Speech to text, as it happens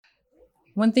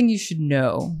one thing you should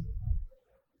know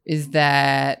is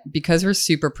that because we're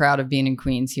super proud of being in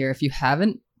Queens here, if you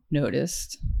haven't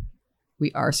noticed,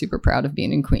 we are super proud of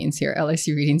being in Queens here at LIC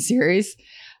Reading Series.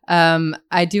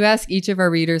 I do ask each of our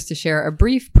readers to share a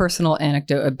brief personal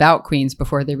anecdote about Queens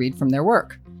before they read from their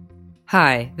work.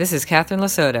 Hi, this is Catherine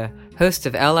Lasota, host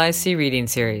of LIC Reading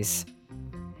Series.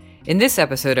 In this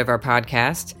episode of our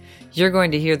podcast, you're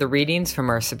going to hear the readings from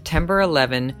our September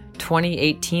 11,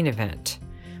 2018 event,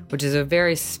 which is a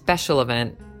very special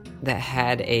event that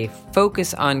had a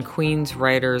focus on Queens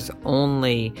writers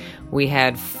only. We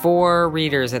had 4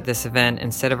 readers at this event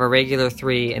instead of a regular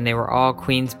 3, and they were all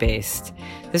Queens-based.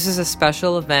 This is a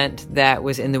special event that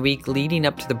was in the week leading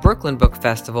up to the Brooklyn Book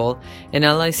Festival, and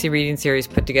LIC Reading Series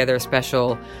put together a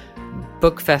special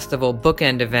book festival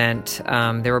bookend event.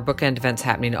 There were bookend events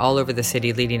happening all over the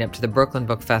city leading up to the Brooklyn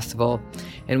Book Festival,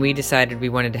 and we decided we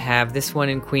wanted to have this one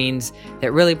in Queens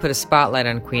that really put a spotlight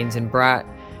on Queens and brought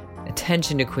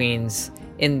attention to Queens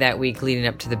in that week leading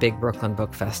up to the big Brooklyn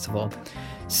Book Festival.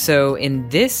 So in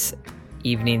this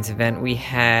evening's event, we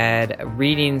had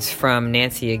readings from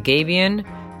Nancy Agabian,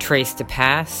 Trace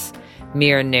DePass,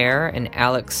 Mira Nair, and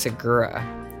Alex Segura.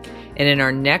 And in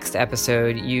our next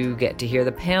episode, you get to hear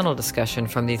the panel discussion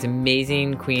from these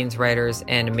amazing Queens writers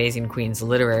and amazing Queens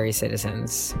literary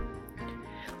citizens.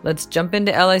 Let's jump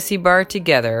into LIC Bar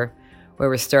together, where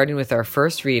we're starting with our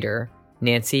first reader,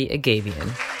 Nancy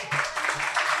Agabian.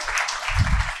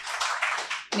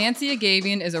 Nancy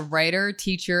Agabian is a writer,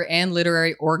 teacher, and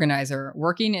literary organizer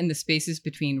working in the spaces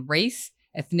between race,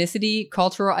 ethnicity,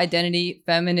 cultural identity,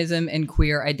 feminism, and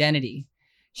queer identity.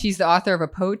 She's the author of a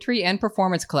poetry and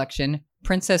performance collection,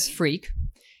 Princess Freak,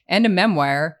 and a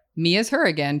memoir, Me As Her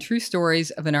Again, True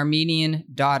Stories of an Armenian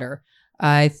Daughter.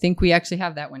 I think we actually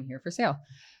have that one here for sale.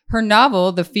 Her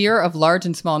novel, The Fear of Large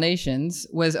and Small Nations,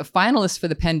 was a finalist for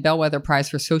the PEN Bellwether Prize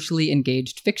for Socially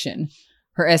Engaged Fiction.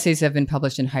 Her essays have been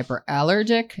published in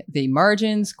Hyperallergic, The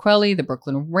Margins, Quelly, The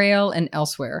Brooklyn Rail, and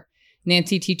elsewhere.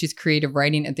 Nancy teaches creative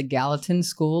writing at the Gallatin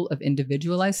School of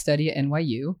Individualized Study at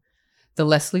NYU, the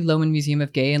Leslie Lohman Museum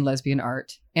of Gay and Lesbian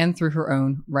Art, and through her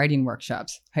own writing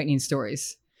workshops, Heightening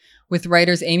Stories. With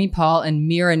writers Amy Paul and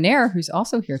Mira Nair, who's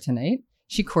also here tonight,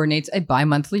 she coordinates a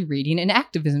bi-monthly reading and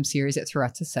activism series at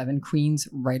Terrazza 7, Queens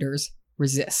Writers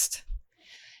Resist.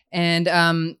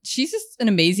 And she's just an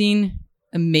amazing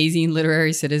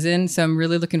literary citizen. So I'm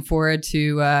really looking forward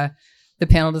to the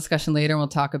panel discussion later. And we'll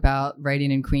talk about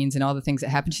writing in Queens and all the things that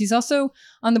happen. She's also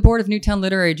on the board of Newtown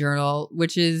Literary Journal,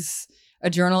 which is a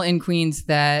journal in Queens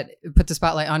that puts the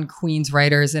spotlight on Queens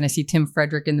writers. And I see Tim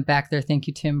Frederick in the back there. Thank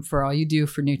you, Tim, for all you do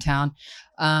for Newtown.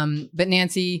 But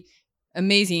Nancy,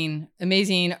 amazing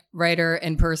writer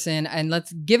and person. And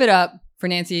let's give it up for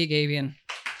Nancy Agabian.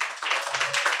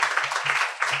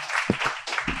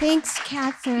 Thanks,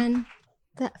 Catherine,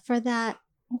 for that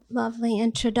lovely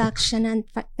introduction, and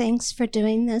thanks for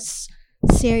doing this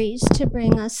series to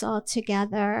bring us all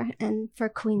together and for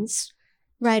Queens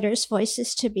writers'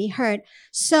 voices to be heard.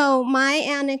 So my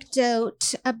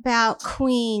anecdote about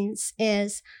Queens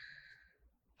is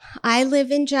I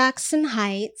live in Jackson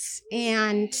Heights,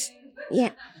 and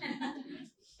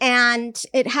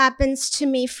it happens to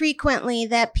me frequently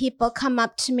that people come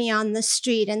up to me on the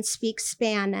street and speak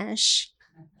Spanish.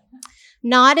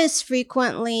 Not as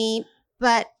frequently,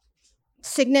 but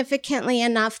significantly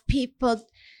enough, people,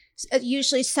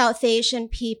 usually South Asian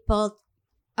people,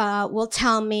 will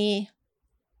tell me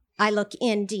I look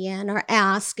Indian or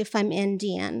ask if I'm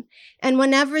Indian. And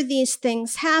whenever these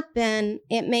things happen,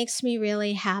 it makes me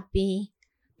really happy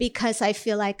because I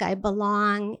feel like I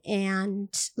belong and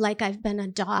like I've been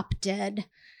adopted,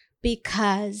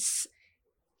 because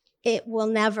it will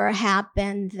never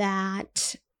happen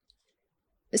that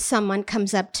someone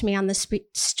comes up to me on the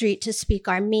street to speak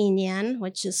Armenian,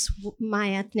 which is my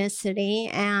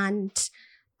ethnicity, and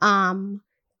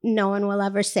no one will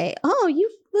ever say, "Oh, you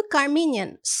look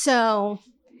Armenian." So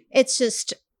it's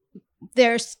just,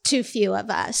 there's too few of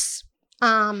us.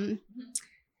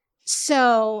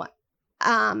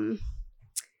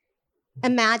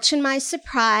 Imagine my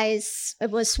surprise. It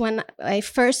was when I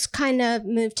first kind of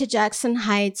moved to Jackson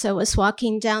Heights. I was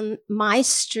walking down my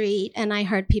street and I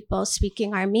heard people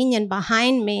speaking Armenian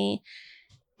behind me.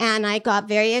 And I got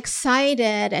very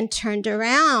excited and turned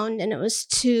around, and it was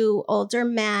 2 older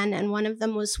men. And one of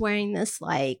them was wearing this,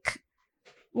 like,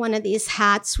 one of these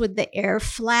hats with the air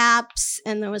flaps.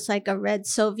 And there was like a red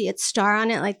Soviet star on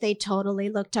it. Like, they totally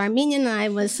looked Armenian. And I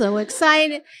was so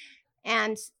excited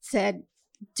and said,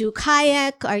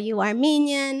 "Dukayek, are you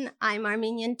Armenian? I'm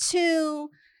Armenian too.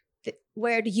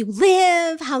 Where do you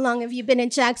live? How long have you been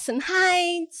in Jackson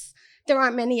Heights?" there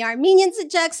aren't many Armenians at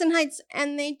Jackson Heights,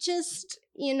 and they just,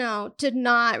 did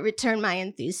not return my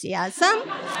enthusiasm.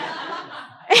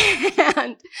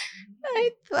 And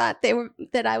I thought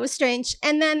that I was strange.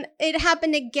 And then it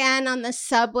happened again on the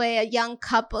subway. A young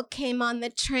couple came on the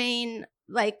train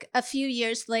like a few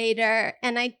years later,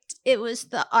 and it was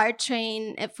the R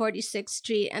train at 46th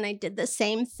Street, and I did the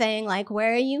same thing, like,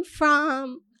 where are you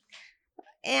from?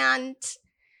 And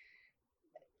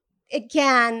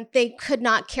again, they could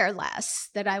not care less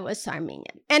that I was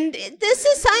Armenian. And this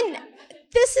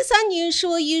is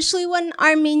unusual. Usually when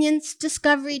Armenians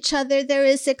discover each other, there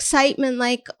is excitement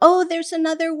like, oh, there's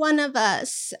another one of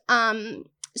us.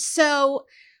 So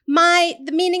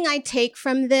the meaning I take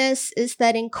from this is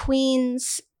that in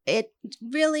Queens, it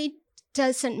really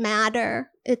doesn't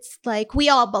matter. It's like we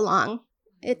all belong.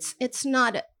 It's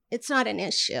not an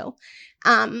issue.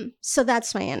 So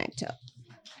that's my anecdote.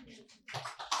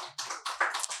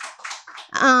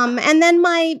 And then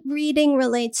my reading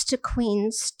relates to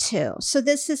Queens too. So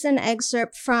this is an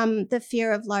excerpt from The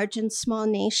Fear of Large and Small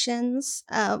Nations,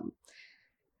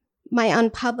 my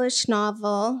unpublished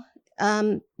novel.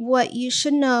 What you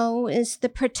should know is the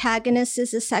protagonist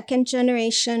is a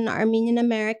second-generation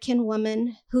Armenian-American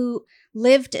woman who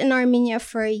lived in Armenia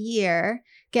for a year,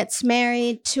 gets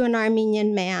married to an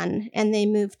Armenian man, and they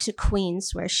move to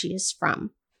Queens, where she is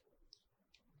from.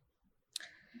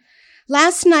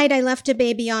 Last night, I left a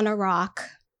baby on a rock.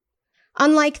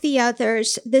 Unlike the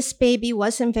others, this baby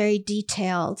wasn't very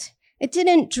detailed. It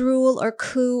didn't drool or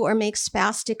coo or make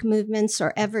spastic movements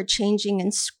or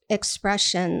ever-changing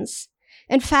expressions.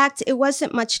 In fact, it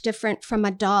wasn't much different from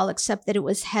a doll, except that it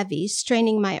was heavy,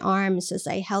 straining my arms as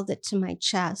I held it to my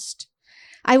chest.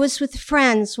 I was with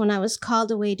friends when I was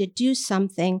called away to do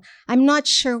something. I'm not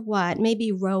sure what,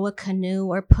 maybe row a canoe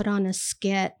or put on a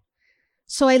skit.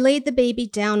 So I laid the baby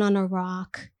down on a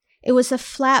rock. It was a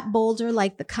flat boulder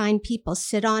like the kind people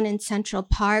sit on in Central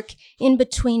Park, in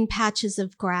between patches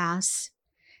of grass.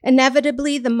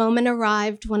 Inevitably, the moment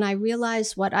arrived when I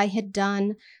realized what I had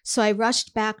done, so I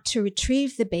rushed back to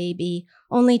retrieve the baby,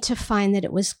 only to find that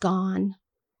it was gone.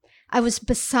 I was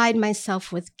beside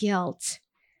myself with guilt.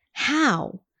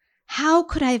 How? How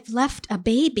could I have left a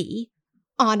baby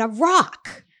on a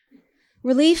rock?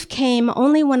 Relief came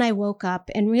only when I woke up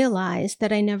and realized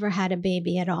that I never had a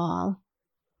baby at all.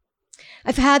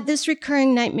 I've had this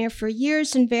recurring nightmare for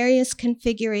years in various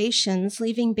configurations,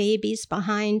 leaving babies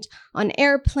behind on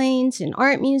airplanes, in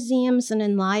art museums, and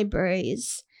in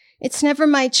libraries. It's never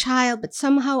my child, but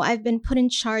somehow I've been put in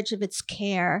charge of its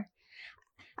care.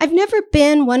 I've never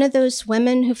been one of those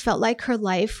women who felt like her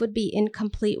life would be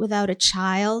incomplete without a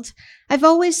child. I've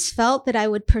always felt that I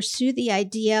would pursue the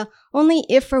idea only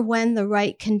if or when the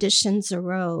right conditions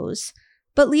arose.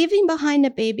 But leaving behind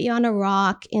a baby on a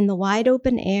rock in the wide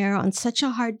open air on such a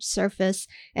hard surface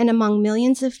and among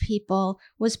millions of people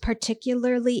was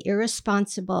particularly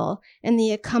irresponsible, and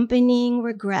the accompanying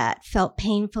regret felt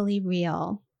painfully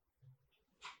real.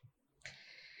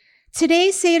 Today,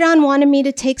 Seyran wanted me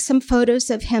to take some photos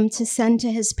of him to send to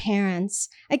his parents.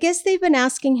 I guess they've been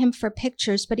asking him for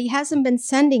pictures, but he hasn't been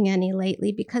sending any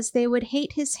lately because they would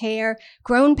hate his hair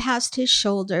grown past his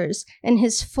shoulders and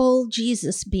his full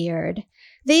Jesus beard.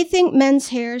 They think men's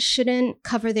hair shouldn't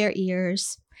cover their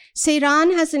ears.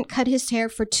 Seyran hasn't cut his hair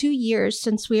for 2 years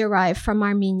since we arrived from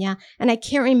Armenia, and I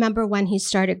can't remember when he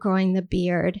started growing the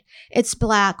beard. It's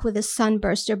black with a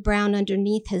sunburst of brown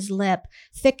underneath his lip,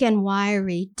 thick and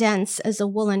wiry, dense as a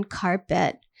woolen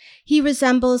carpet. He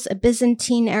resembles a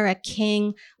Byzantine-era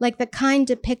king, like the kind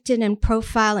depicted in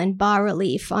profile and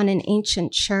bas-relief on an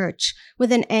ancient church,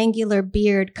 with an angular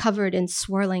beard covered in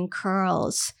swirling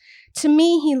curls. To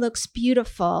me, he looks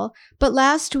beautiful, but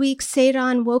last week,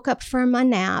 Seyran woke up from a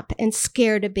nap and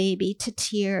scared a baby to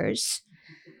tears.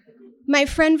 My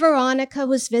friend Veronica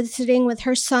was visiting with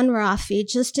her son Rafi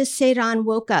just as Seyran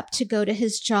woke up to go to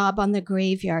his job on the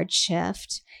graveyard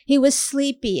shift. He was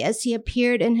sleepy as he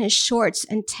appeared in his shorts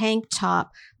and tank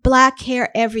top, black hair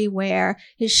everywhere,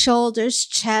 his shoulders,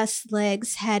 chest,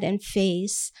 legs, head, and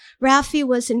face. Rafi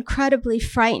was incredibly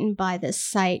frightened by this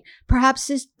sight, perhaps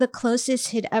the closest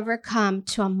he'd ever come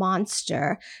to a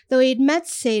monster, though he'd met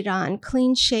Seyran,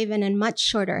 clean-shaven and much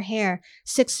shorter hair,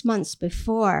 6 months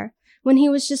before. When he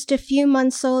was just a few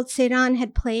months old, Seyran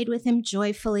had played with him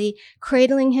joyfully,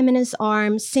 cradling him in his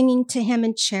arms, singing to him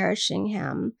and cherishing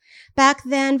him. Back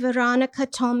then, Veronica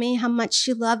told me how much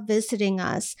she loved visiting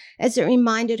us, as it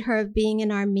reminded her of being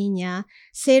in Armenia.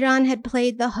 Seyran had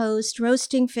played the host,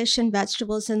 roasting fish and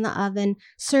vegetables in the oven,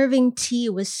 serving tea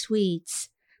with sweets.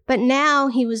 But now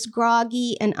he was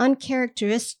groggy and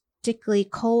uncharacteristic cryptically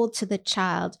cold to the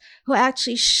child, who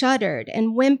actually shuddered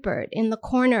and whimpered in the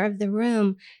corner of the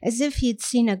room as if he'd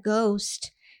seen a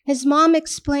ghost. His mom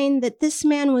explained that this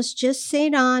man was just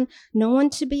Seidan, no one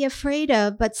to be afraid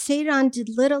of, but Seidan did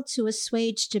little to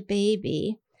assuage the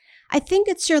baby. I think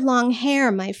it's your long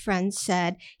hair, my friend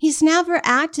said. He's never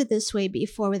acted this way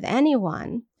before with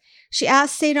anyone. She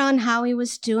asked Seidan how he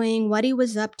was doing, what he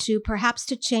was up to, perhaps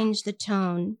to change the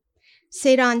tone.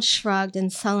 Seidan shrugged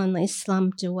and sullenly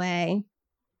slumped away.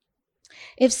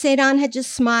 If Seidan had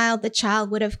just smiled, the child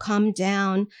would have calmed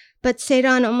down, but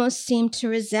Seidan almost seemed to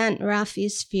resent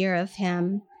Rafi's fear of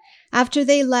him. After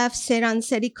they left, Seidan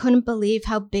said he couldn't believe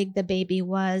how big the baby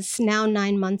was, now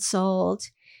 9 months old.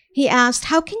 He asked,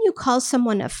 "How can you call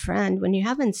someone a friend when you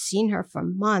haven't seen her for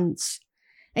months?"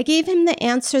 I gave him the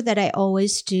answer that I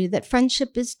always do, that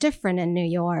friendship is different in New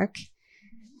York.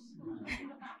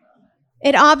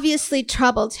 It obviously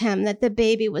troubled him that the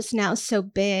baby was now so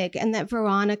big and that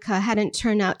Veronica hadn't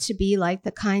turned out to be like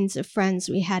the kinds of friends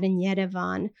we had in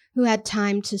Yerevan, who had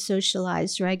time to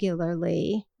socialize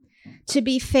regularly. To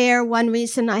be fair, one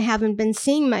reason I haven't been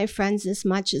seeing my friends as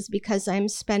much is because I'm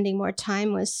spending more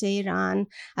time with Seidan.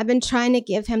 I've been trying to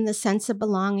give him the sense of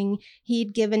belonging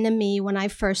he'd given to me when I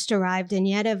first arrived in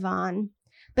Yerevan,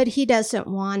 but he doesn't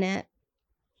want it.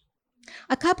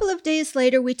 A couple of days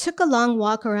later, we took a long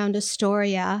walk around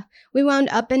Astoria. We wound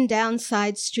up and down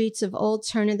side streets of old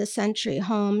turn-of-the-century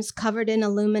homes covered in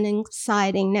aluminum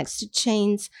siding next to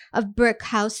chains of brick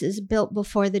houses built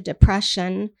before the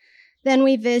Depression. Then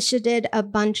we visited a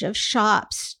bunch of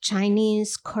shops,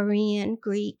 Chinese, Korean,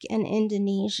 Greek, and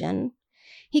Indonesian.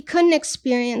 He couldn't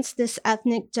experience this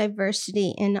ethnic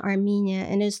diversity in Armenia,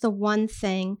 and is the one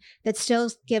thing that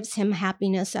still gives him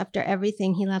happiness after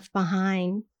everything he left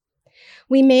behind.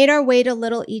 We made our way to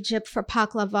Little Egypt for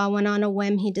baklava when on a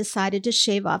whim he decided to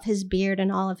shave off his beard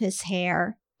and all of his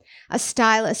hair. A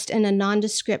stylist in a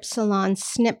nondescript salon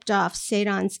snipped off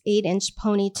Seidan's 8-inch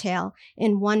ponytail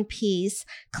in one piece,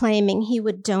 claiming he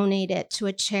would donate it to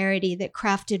a charity that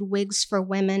crafted wigs for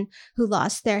women who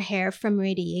lost their hair from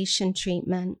radiation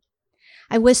treatment.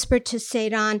 I whispered to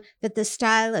Seidan that the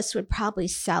stylist would probably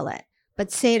sell it, but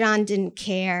Seidan didn't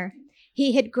care.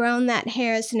 He had grown that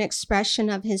hair as an expression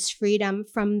of his freedom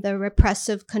from the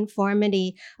repressive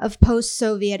conformity of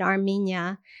post-Soviet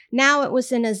Armenia. Now it was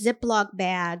in a Ziploc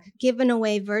bag, given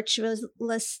away virtuously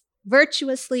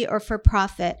or for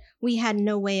profit. We had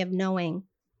no way of knowing.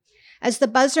 As the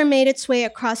buzzer made its way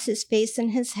across his face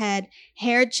and his head,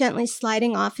 hair gently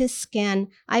sliding off his skin,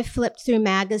 I flipped through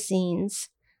magazines.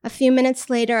 A few minutes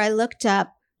later, I looked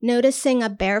up, noticing a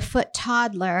barefoot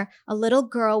toddler, a little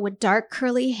girl with dark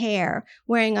curly hair,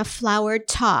 wearing a flowered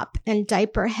top and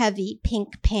diaper-heavy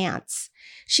pink pants.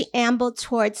 She ambled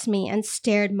towards me and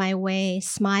stared my way,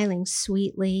 smiling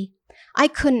sweetly. I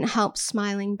couldn't help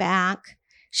smiling back.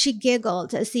 She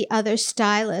giggled as the other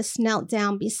stylist knelt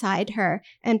down beside her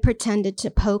and pretended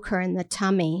to poke her in the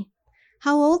tummy.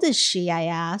 "How old is she?" I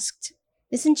asked.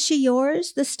 "Isn't she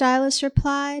yours?" the stylist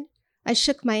replied. I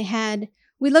shook my head.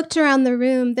 We looked around the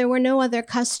room. There were no other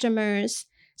customers.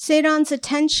 Seidan's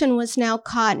attention was now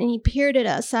caught, and he peered at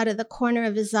us out of the corner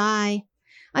of his eye.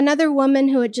 Another woman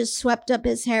who had just swept up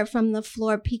his hair from the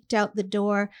floor peeked out the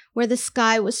door, where the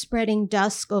sky was spreading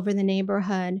dusk over the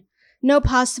neighborhood. No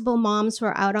possible moms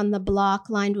were out on the block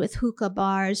lined with hookah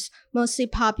bars, mostly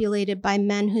populated by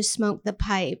men who smoked the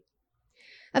pipe.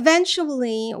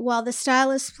 Eventually, while the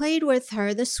stylist played with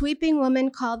her, the sweeping woman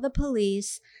called the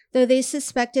police, though they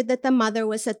suspected that the mother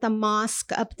was at the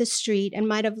mosque up the street and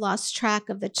might have lost track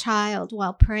of the child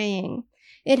while praying.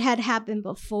 It had happened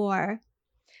before.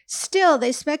 Still,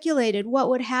 they speculated what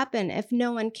would happen if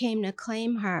no one came to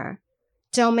claim her.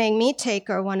 "Don't make me take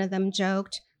her," one of them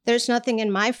joked. "There's nothing in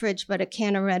my fridge but a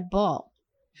can of Red Bull."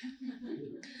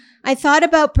 I thought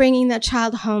about bringing the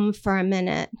child home for a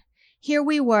minute. Here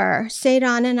we were,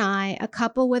 Seidan and I, a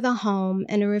couple with a home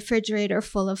and a refrigerator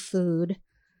full of food.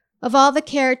 Of all the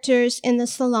characters in the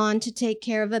salon to take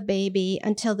care of a baby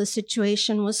until the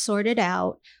situation was sorted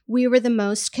out, we were the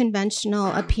most conventional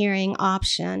appearing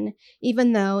option,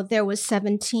 even though there was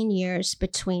 17 years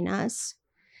between us.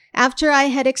 After I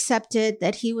had accepted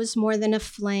that he was more than a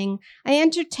fling, I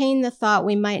entertained the thought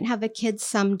we might have a kid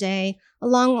someday,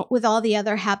 along with all the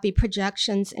other happy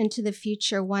projections into the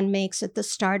future one makes at the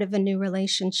start of a new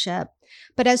relationship.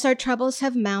 But as our troubles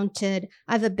have mounted,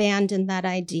 I've abandoned that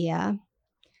idea.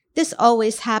 "This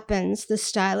always happens," the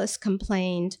stylist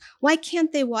complained. "Why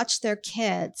can't they watch their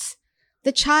kids?"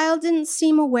 The child didn't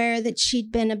seem aware that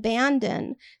she'd been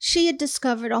abandoned. She had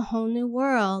discovered a whole new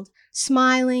world,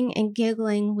 smiling and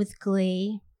giggling with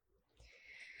glee.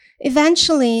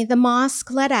 Eventually, the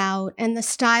mosque let out, and the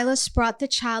stylist brought the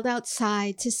child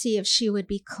outside to see if she would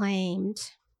be claimed.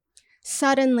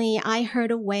 Suddenly, I heard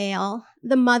a wail.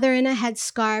 The mother in a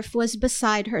headscarf was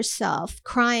beside herself,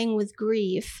 crying with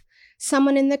grief.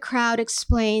 Someone in the crowd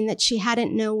explained that she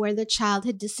hadn't known where the child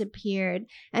had disappeared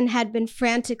and had been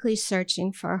frantically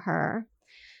searching for her.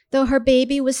 Though her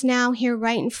baby was now here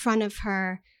right in front of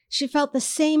her, she felt the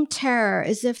same terror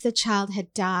as if the child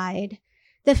had died.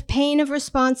 The pain of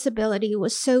responsibility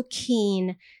was so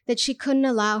keen that she couldn't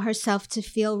allow herself to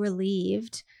feel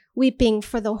relieved, weeping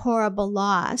for the horrible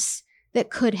loss that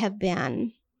could have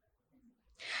been.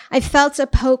 I felt a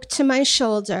poke to my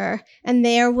shoulder, and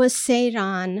there was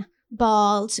Seiran,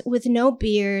 bald, with no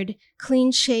beard,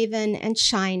 clean-shaven and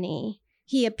shiny.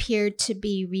 He appeared to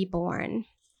be reborn.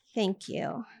 Thank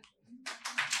you.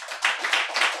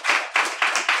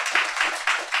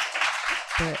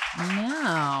 But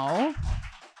now,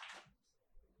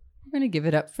 we're going to give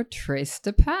it up for Trace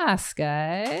DePass,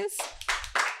 guys.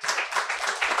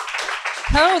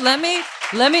 Oh,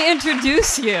 let me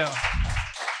introduce you.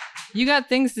 You got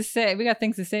things to say. We got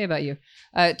things to say about you.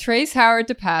 Trace Howard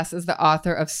DePass is the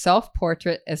author of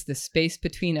Self-Portrait as the Space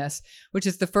Between Us, which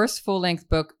is the first full-length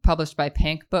book published by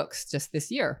Pank Books just this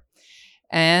year,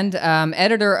 and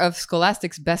editor of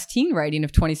Scholastic's Best Teen Writing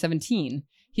of 2017.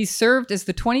 He served as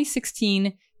the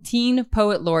 2016 Teen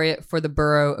Poet Laureate for the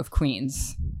Borough of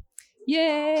Queens.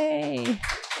 Yay!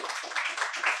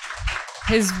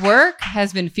 His work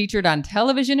has been featured on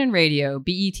television and radio,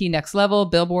 BET Next Level,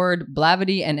 Billboard,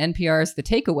 Blavity, and NPR's The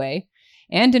Takeaway,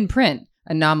 and in print,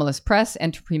 Anomalous Press,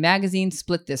 Entropy Magazine,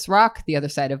 Split This Rock, The Other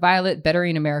Side of Violet,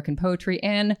 Bettering American Poetry,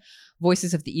 and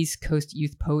Voices of the East Coast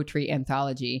Youth Poetry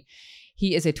Anthology.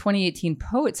 He is a 2018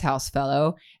 Poets House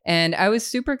Fellow, and I was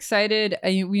super excited.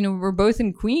 We're both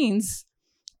in Queens.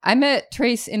 I met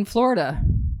Trace in Florida.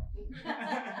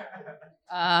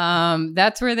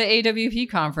 That's where the AWP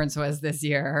conference was this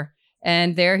year.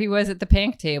 And there he was at the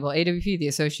Pank table. AWP, the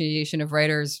Association of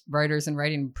Writers and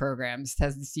Writing Programs,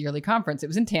 has this yearly conference. It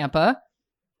was in Tampa.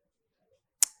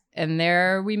 And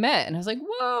there we met. And I was like,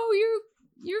 whoa,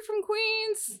 you're from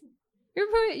Queens. You're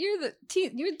the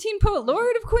Teen Poet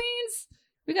Laureate of Queens.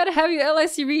 We got to have you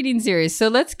LIC reading series. So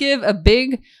let's give a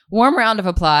big warm round of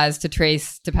applause to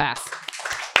Trace DePass.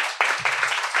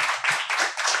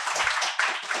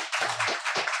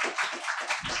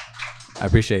 I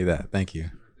appreciate that. Thank you.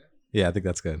 Yeah, I think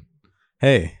that's good.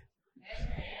 Hey.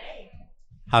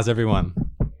 How's everyone?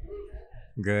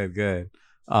 Good.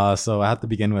 So I have to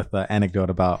begin with an anecdote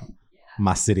about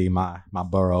my city, my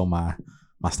borough, my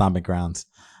stomping grounds.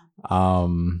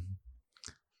 I'm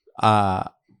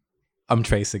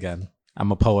Trace again.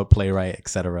 I'm a poet, playwright,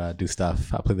 etc. I do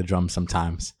stuff. I play the drums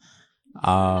sometimes.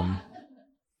 I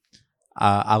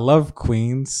love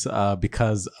Queens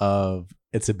because of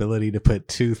its ability to put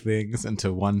two things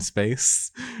into one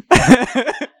space.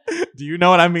 Do you know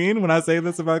what I mean when I say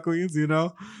this about Queens? You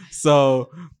know?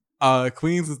 So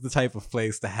Queens is the type of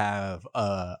place to have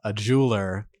a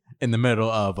jeweler in the middle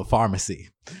of a pharmacy,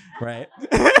 right?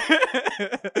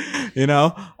 You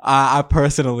know, I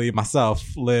personally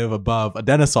myself live above a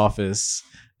dentist's office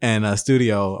and a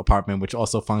studio apartment, which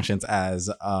also functions as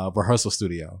a rehearsal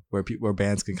studio where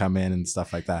bands can come in and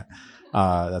stuff like that.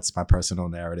 That's my personal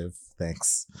narrative.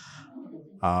 Thanks.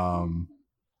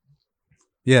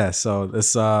 Yeah. So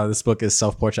this book is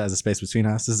Self-Portrait as a Space Between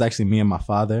Us. This is actually me and my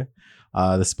father.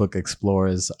 This book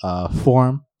explores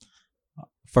form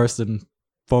first and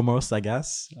foremost, I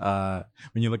guess.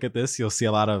 When you look at this, you'll see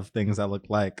a lot of things that look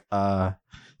like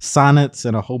sonnets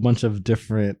and a whole bunch of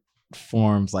different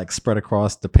forms, like spread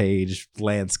across the page,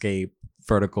 landscape,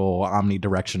 vertical,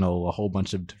 omnidirectional, a whole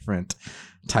bunch of different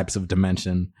types of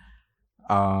dimension.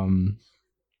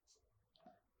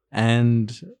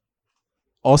 And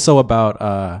also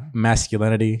about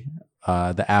masculinity,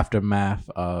 the aftermath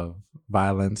of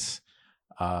violence,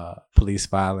 police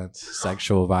violence,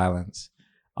 sexual violence,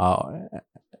 and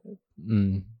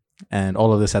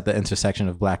all of this at the intersection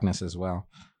of Blackness as well.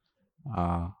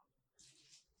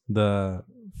 The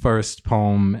first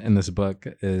poem in this book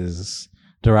is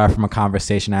derived from a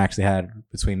conversation I actually had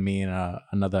between me and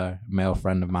another male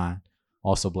friend of mine,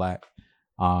 also Black,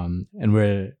 and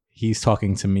where he's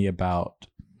talking to me about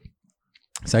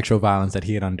sexual violence that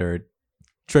he had endured.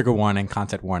 Trigger warning,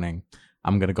 content warning.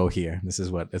 I'm going to go here. This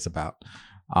is what it's about.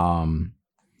 And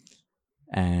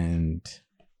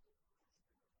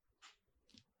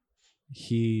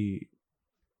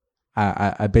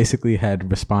I basically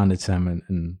had responded to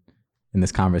him in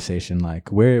this conversation,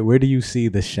 like, where do you see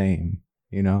the shame?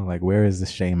 You know, like, where is the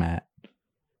shame at?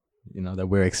 You know, that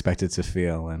we're expected to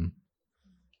feel and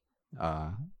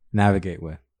navigate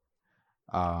with.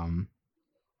 And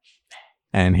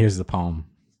here's the poem.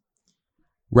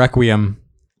 Requiem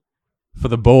for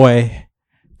the boy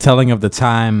telling of the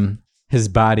time his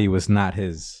body was not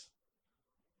his,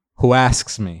 who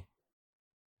asks me,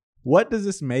 what does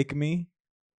this make me?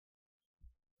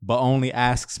 But only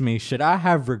asks me, should I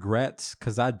have regrets?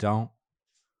 'Cause I don't.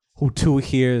 Who too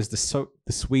hears the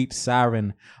sweet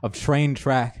siren of train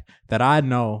track that I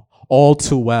know all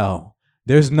too well.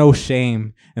 There's no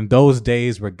shame in those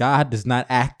days where God does not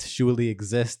actually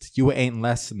exist. You ain't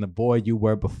less than the boy you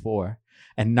were before.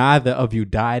 And neither of you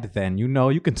died then. You know,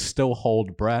 you can still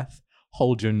hold breath,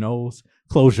 hold your nose,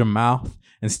 close your mouth,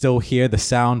 and still hear the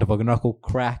sound of a knuckle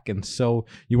crack. And so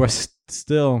you are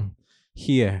still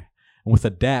here. And with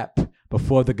a dap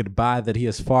before the goodbye that he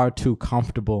is far too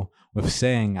comfortable with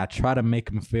saying, I try to make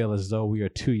him feel as though we are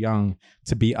too young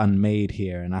to be unmade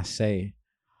here. And I say,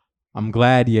 I'm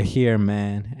glad you're here,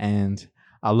 man. And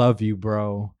I love you,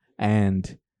 bro.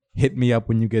 And hit me up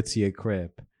when you get to your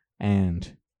crib.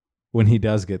 And when he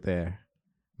does get there,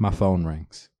 my phone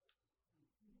rings.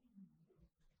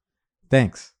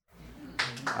 Thanks.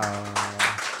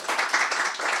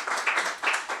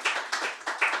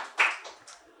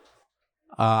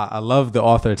 I love the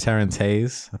author Terrence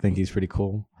Hayes. I think he's pretty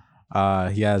cool.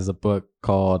 He has a book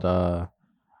called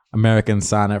American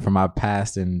Sonnet for My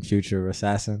Past and Future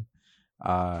Assassin.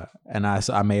 And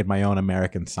I made my own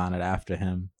American sonnet after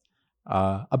him.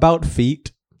 About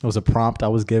feet. It was a prompt I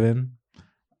was given.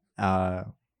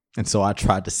 And so I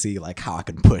tried to see like how I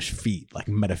can push feet, like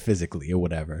metaphysically or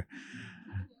whatever.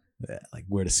 Like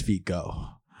where does feet go?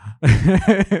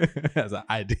 As an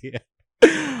idea.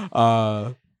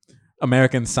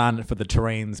 American Sonnet for the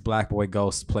Terrains, Black Boy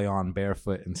Ghosts play on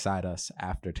barefoot inside us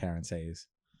after Terrence Hayes.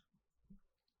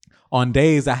 On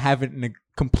days I haven't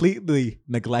completely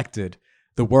neglected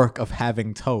the work of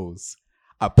having toes,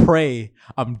 I pray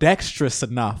I'm dexterous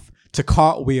enough to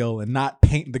cartwheel and not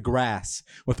paint the grass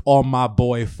with all my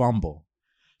boy fumble.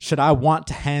 Should I want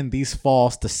to hand these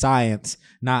falls to science,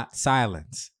 not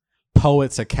silence?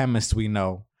 Poets or chemists we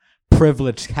know,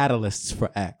 privileged catalysts for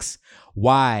X.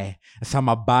 Y is how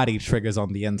my body triggers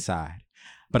on the inside.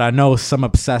 But I know some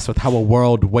obsessed with how a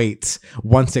world waits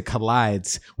once it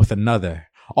collides with another.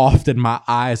 Often my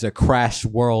eyes are crashed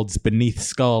worlds beneath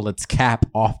skull, its cap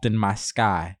often my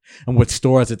sky, and what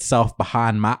stores itself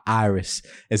behind my iris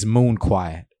is moon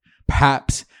quiet.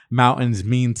 Perhaps mountains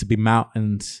mean to be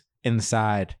mountains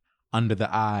inside, under the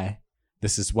eye.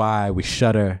 This is why we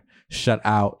shudder, shut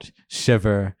out,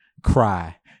 shiver,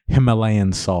 cry.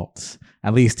 Himalayan salts.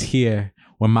 At least here,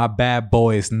 when my bad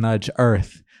boys nudge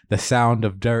earth, the sound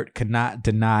of dirt cannot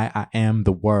deny I am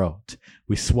the world.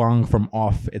 We swung from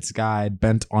off its guide,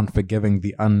 bent on forgiving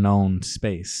the unknown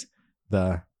space,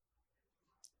 the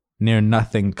near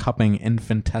nothing cupping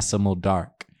infinitesimal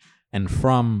dark, and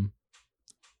from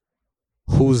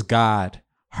whose God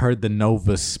heard the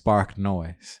nova's spark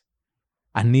noise.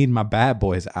 I need my bad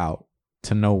boys out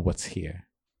to know what's here.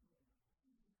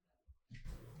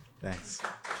 Thanks.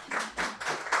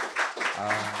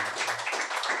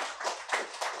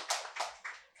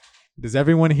 Does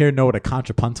everyone here know what a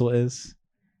contrapuntal is?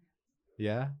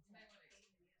 Yeah?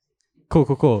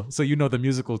 Cool. So you know the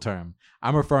musical term.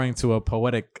 I'm referring to a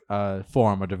poetic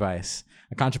form or device.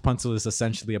 A contrapuntal is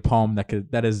essentially a poem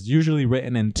that is usually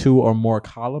written in 2 or more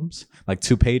columns, like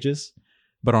 2 pages,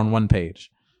 but on 1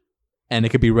 page. And it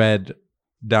could be read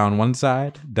down one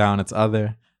side, down its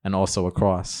other, and also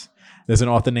across. There's an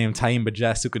author named Taim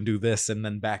Bajest who can do this and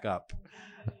then back up.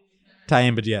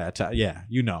 Taim Bajest, yeah,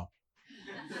 you know.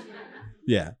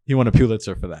 Yeah, he won a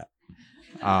Pulitzer for that.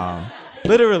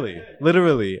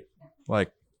 Literally,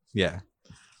 like, yeah.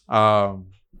 I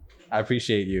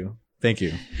appreciate you. Thank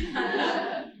you.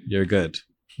 You're good.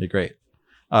 You're great.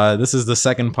 This is the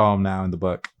second poem now in the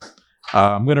book.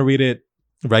 I'm going to read it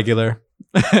regular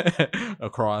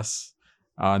across,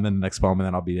 and then the next poem, and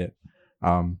then I'll beat it.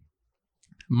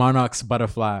 Monarch's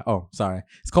Butterfly. Oh, sorry.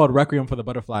 It's called Requiem for the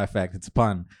Butterfly Effect. It's a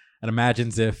pun. It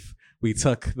imagines if we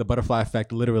took the butterfly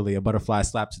effect literally, a butterfly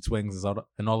slaps its wings,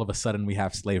 and all of a sudden we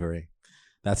have slavery.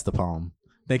 That's the poem.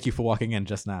 Thank you for walking in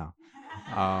just now.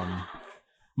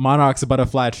 Monarch's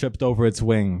butterfly tripped over its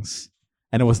wings,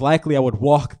 and it was likely I would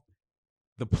walk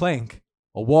the plank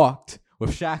or walked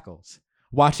with shackles,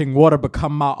 watching water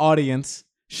become my audience,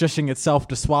 shushing itself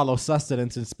to swallow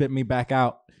sustenance and spit me back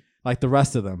out like the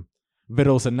rest of them.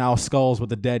 Victuals are now skulls where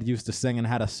the dead used to sing and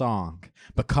had a song,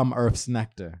 become earth's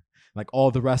nectar. Like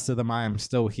all the rest of them, I am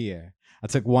still here. I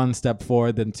took 1 step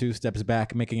forward, then 2 steps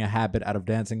back, making a habit out of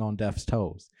dancing on death's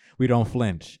toes. We don't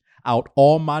flinch. Out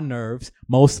all my nerves,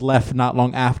 most left not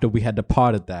long after we had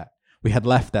departed that. We had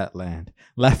left that land,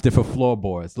 left it for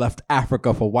floorboards, left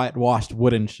Africa for whitewashed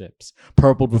wooden ships,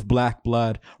 purpled with black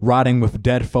blood, rotting with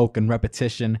dead folk and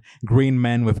repetition, green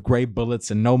men with gray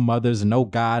bullets and no mothers, no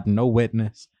God, no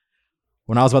witness.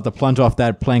 When I was about to plunge off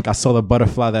that plank, I saw the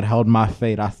butterfly that held my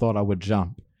fate. I thought I would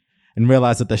jump and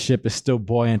realized that the ship is still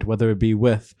buoyant, whether it be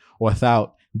with or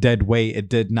without dead weight. It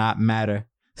did not matter,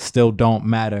 still don't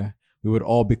matter. We would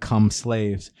all become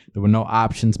slaves. There were no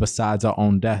options besides our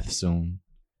own death soon.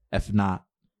 If not,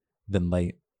 then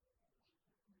late.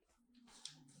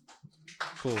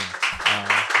 Cool.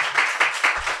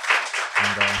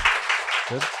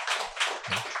 Good?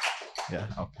 Yeah,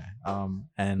 okay.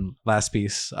 And last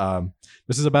piece.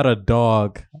 This is about a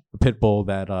dog, a pit bull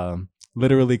that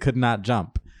literally could not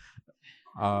jump.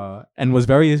 And was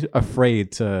very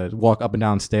afraid to walk up and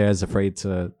down stairs, afraid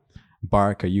to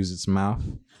bark or use its mouth.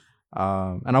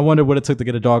 And I wondered what it took to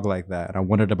get a dog like that. I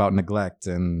wondered about neglect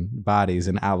and bodies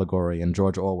and allegory and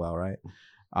George Orwell, right?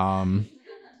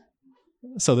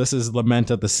 So this is Lament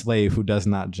of the Slave Who Does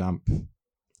Not Jump,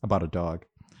 about a dog.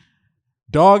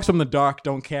 Dogs from the dark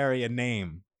don't carry a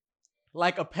name,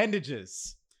 like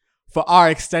appendages for our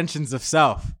extensions of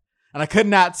self. And I could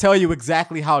not tell you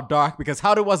exactly how dark, because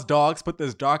how do us dogs put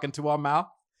this dark into our mouth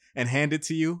and hand it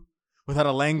to you without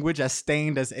a language as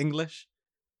stained as English?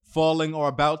 Falling or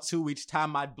about to each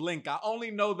time I'd blink. I only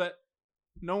know that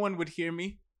no one would hear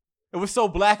me. It was so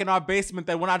black in our basement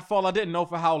that when I'd fall, I didn't know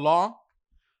for how long.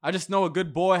 I just know a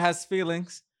good boy has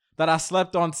feelings, that I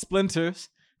slept on splinters,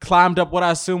 climbed up what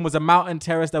I assumed was a mountain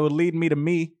terrace that would lead me to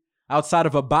me, outside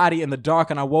of a body in the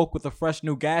dark, and I woke with a fresh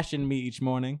new gash in me each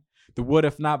morning. The wood,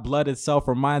 if not blood itself,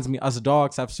 reminds me us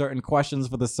dogs have certain questions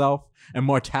for the self and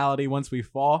mortality once we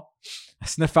fall. I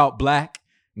sniff out black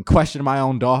and question my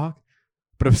own dog.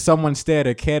 But if someone stared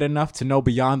or cared enough to know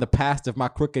beyond the past of my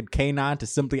crooked canine to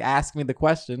simply ask me the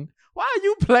question, why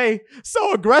you play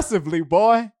so aggressively,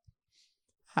 boy?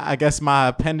 I guess my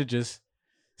appendages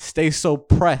stay so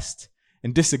pressed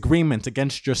in disagreement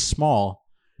against your small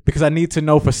because I need to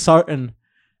know for certain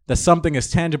that something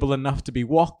is tangible enough to be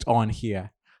walked on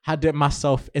here. I dip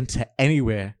myself into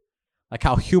anywhere, like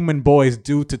how human boys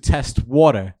do to test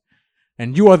water.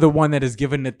 And you are the one that has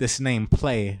given it this name,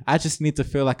 play. I just need to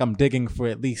feel like I'm digging for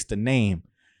at least a name.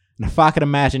 And if I could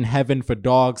imagine heaven for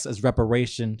dogs as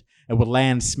reparation, it would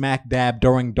land smack dab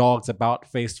during dogs about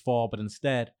face fall, but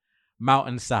instead,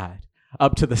 mountainside,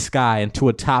 up to the sky and to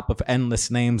a top of endless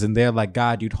names. And there, like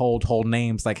God, you'd hold whole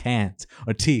names like hands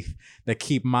or teeth that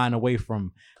keep mine away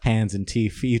from hands and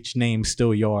teeth. Each name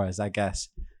still yours, I guess.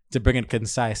 To bring it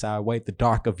concise, I await the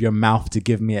dark of your mouth to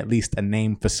give me at least a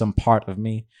name for some part of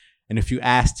me. And if you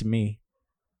asked me,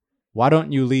 why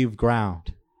don't you leave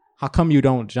ground? How come you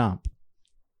don't jump?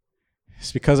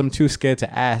 It's because I'm too scared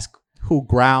to ask who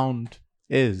ground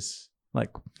is. Like,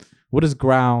 what does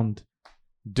ground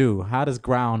do? How does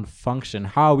ground function?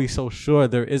 How are we so sure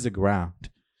there is a ground?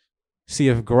 See,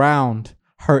 if ground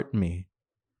hurt me,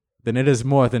 then it is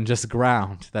more than just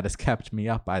ground that has kept me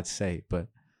up, I'd say. But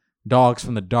dogs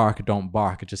from the dark don't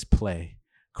bark, just play,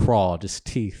 crawl, just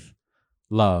teeth.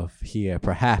 Love here.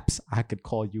 Perhaps I could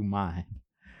call you mine,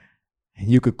 and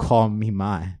you could call me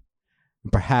mine.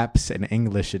 And perhaps in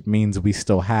English it means we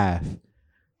still have,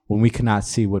 when we cannot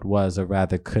see what was, or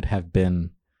rather could have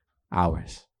been,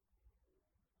 ours.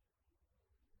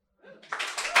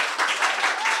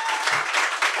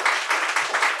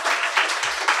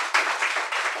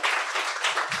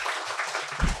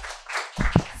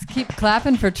 Let's keep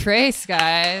clapping for Trace,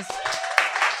 guys.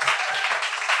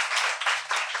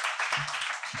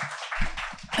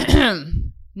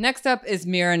 Next up is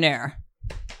Mira Nair.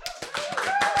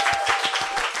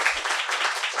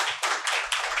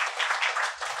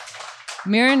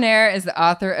 Mira Nair is the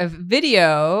author of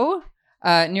Video,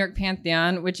 New York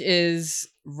Pantheon, which is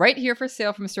right here for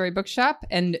sale from Story Bookshop,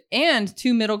 and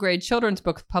 2 middle grade children's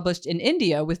books published in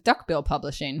India with Duckbill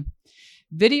Publishing.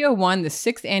 Video won the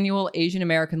 6th annual Asian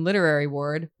American Literary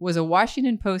Award, was a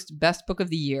Washington Post Best Book of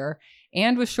the Year,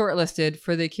 and was shortlisted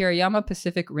for the Kiriyama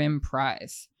Pacific Rim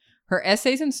Prize. Her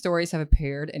essays and stories have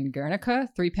appeared in Guernica,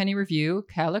 Threepenny Review,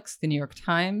 Calyx, The New York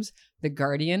Times, The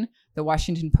Guardian, The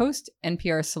Washington Post,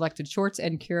 NPR's Selected Shorts,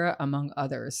 and Kira, among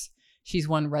others. She's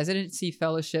won residency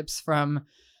fellowships from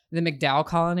the MacDowell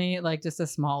Colony, like just a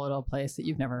small little place that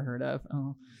you've never heard of.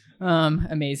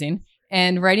 Amazing.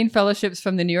 And writing fellowships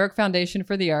from the New York Foundation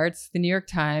for the Arts, the New York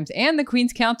Times, and the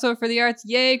Queen's Council for the Arts.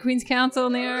 Yay, Queen's Council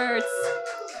in the Arts.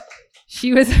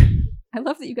 She was... I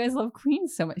love that you guys love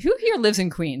Queens so much. Who here lives in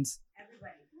Queens?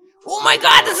 Everybody. Oh my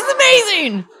God, this is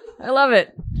amazing. I love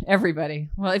it. Everybody.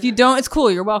 Well, if you don't, it's cool.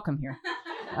 You're welcome here.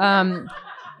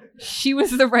 She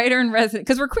was the writer in residence,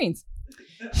 because we're Queens.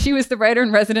 She was the writer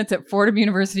in residence at Fordham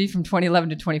University from 2011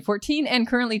 to 2014 and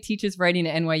currently teaches writing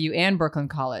at NYU and Brooklyn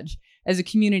College. As a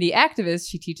community activist,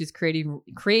 she teaches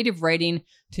creative writing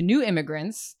to new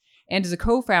immigrants and is a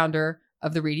co-founder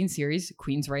of the reading series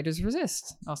Queens Writers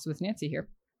Resist, also with Nancy here.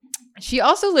 She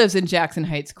also lives in Jackson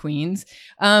Heights, Queens.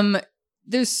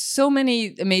 There's so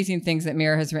many amazing things that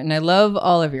Mira has written. I love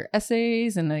all of your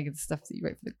essays and like the stuff that you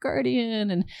write for The Guardian.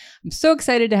 And I'm so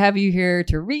excited to have you here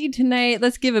to read tonight.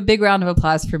 Let's give a big round of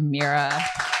applause for Mira.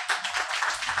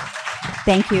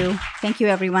 Thank you. Thank you,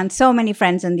 everyone. So many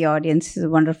friends in the audience. It's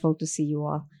wonderful to see you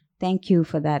all. Thank you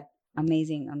for that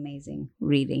amazing, amazing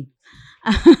reading.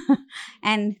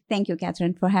 And thank you,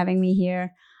 Catherine, for having me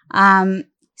here.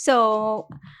 So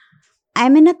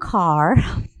I'm in a car,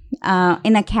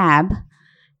 in a cab,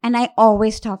 and I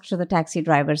always talk to the taxi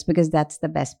drivers because that's the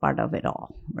best part of it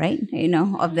all, right? You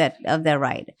know, of their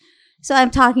ride. So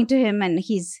I'm talking to him, and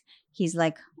he's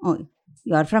like, "Oh,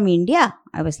 you're from India?"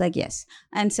 I was like, "Yes."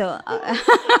 And so,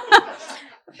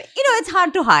 it's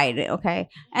hard to hide, okay?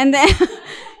 And then,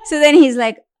 so then he's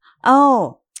like,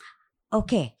 "Oh,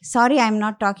 okay. Sorry, I'm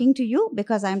not talking to you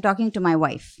because I'm talking to my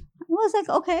wife." I was like,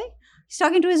 "Okay." He's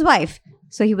talking to his wife.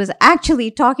 So he was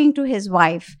actually talking to his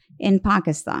wife in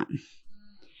Pakistan.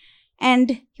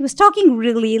 And he was talking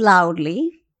really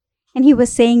loudly. And he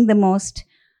was saying the most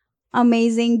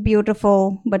amazing,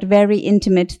 beautiful, but very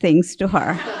intimate things to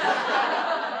her.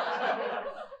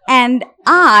 And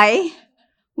I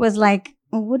was like,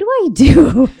 what do I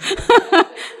do?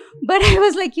 But I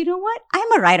was like, you know what?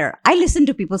 I'm a writer. I listen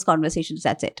to people's conversations.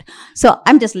 That's it. So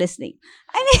I'm just listening.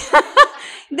 And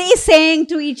they sang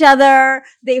to each other.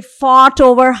 They fought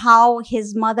over how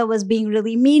his mother was being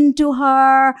really mean to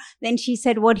her. Then she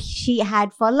said what she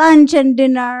had for lunch and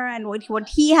dinner and what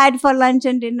he had for lunch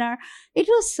and dinner. It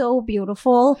was so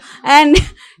beautiful. And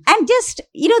just,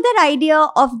 that idea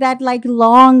of that like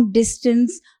long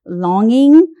distance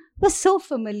longing was so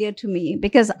familiar to me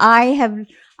because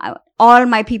all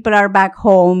my people are back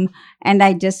home and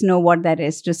I just know what that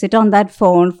is to sit on that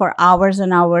phone for hours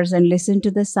and hours and listen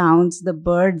to the sounds, the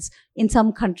birds in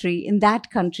some country, in that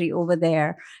country over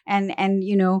there, and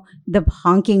the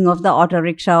honking of the auto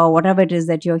rickshaw or whatever it is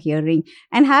that you're hearing,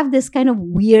 and have this kind of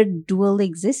weird dual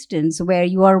existence where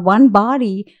you are one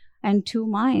body and two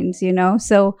minds,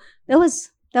 So that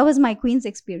was my Queen's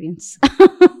experience.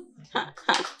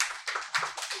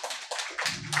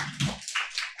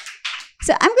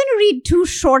 So I'm going to read two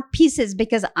short pieces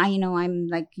because I'm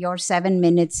like, your 7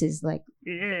 minutes is like,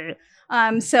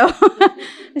 so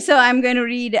I'm going to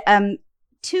read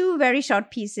two very short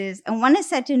pieces. And one is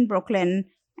set in Brooklyn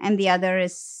and the other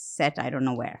is set, I don't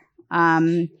know where,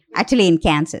 actually in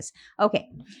Kansas. Okay.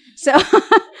 So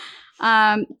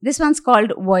this one's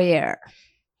called Voyeur.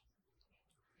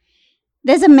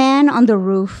 There's a man on the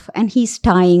roof and he's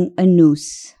tying a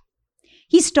noose.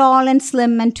 He's tall and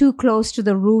slim and too close to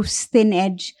the roof's thin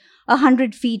edge,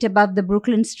 100 feet above the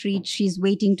Brooklyn street she's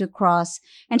waiting to cross,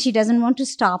 and she doesn't want to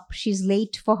stop. She's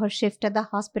late for her shift at the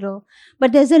hospital,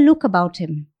 but there's a look about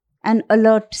him, an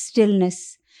alert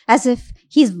stillness, as if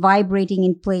he's vibrating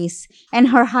in place, and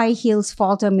her high heels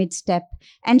falter mid-step,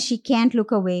 and she can't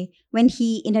look away when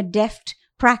he, in a deft,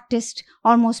 practiced,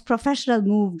 almost professional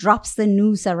move, drops the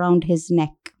noose around his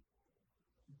neck.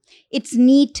 Its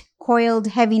neat, coiled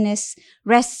heaviness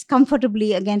rests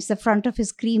comfortably against the front of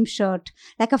his cream shirt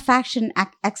like a fashion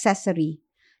accessory,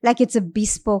 like it's a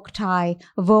bespoke tie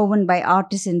woven by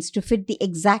artisans to fit the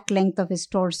exact length of his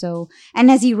torso. And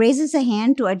as he raises a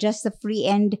hand to adjust the free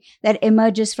end that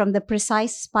emerges from the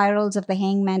precise spirals of the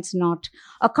hangman's knot,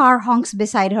 a car honks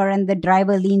beside her and the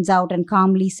driver leans out and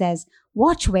calmly says,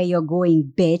 "Watch where you're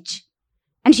going, bitch."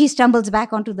 And she stumbles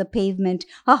back onto the pavement,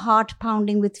 her heart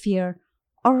pounding with fear.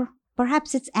 Or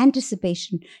perhaps it's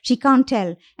anticipation. She can't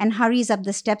tell, and hurries up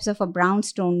the steps of a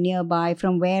brownstone nearby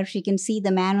from where she can see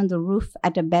the man on the roof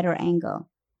at a better angle.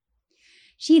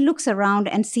 She looks around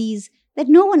and sees that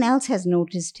no one else has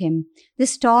noticed him,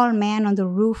 this tall man on the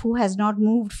roof who has not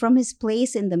moved from his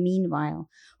place in the meanwhile,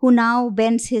 who now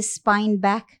bends his spine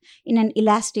back in an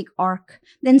elastic arc,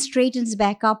 then straightens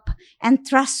back up and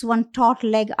thrusts one taut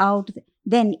leg out,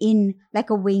 then in like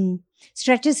a wing,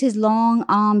 stretches his long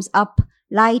arms up,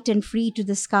 light and free to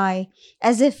the sky,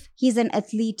 as if he's an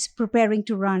athlete preparing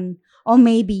to run, or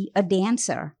maybe a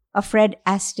dancer, a Fred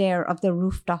Astaire of the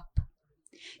rooftop.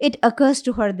 It occurs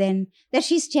to her then that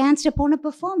she's chanced upon a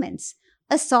performance,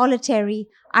 a solitary,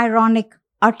 ironic,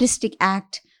 artistic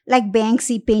act, like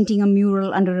Banksy painting a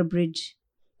mural under a bridge.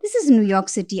 This is New York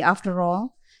City, after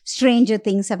all. Stranger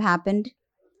things have happened.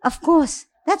 Of course,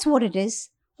 that's what it is.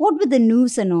 What with the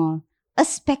news and all. A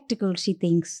spectacle, she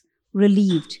thinks,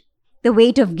 relieved. the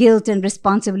weight of guilt and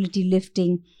responsibility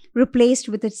lifting, replaced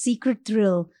with a secret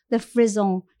thrill, the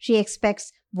frisson she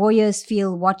expects voyeurs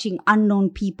feel watching unknown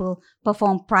people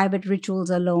perform private rituals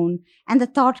alone, and the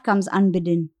thought comes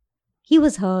unbidden. He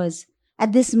was hers.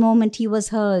 At this moment, he was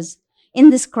hers. In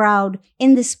this crowd,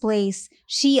 in this place,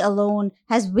 she alone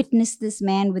has witnessed this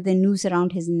man with a noose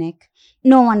around his neck.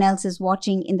 No one else is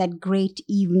watching in that great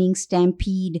evening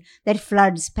stampede that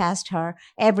floods past her,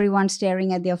 everyone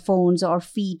staring at their phones or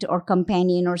feet or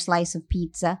companion or slice of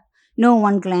pizza. No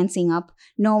one glancing up,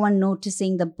 no one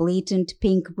noticing the blatant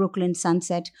pink Brooklyn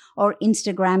sunset or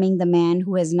Instagramming the man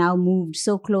who has now moved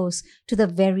so close to the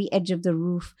very edge of the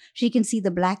roof. She can see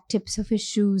the black tips of his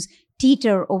shoes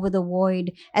teeter over the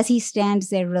void as he stands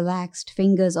there relaxed,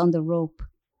 fingers on the rope.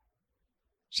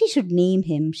 She should name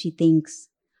him, she thinks,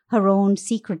 her own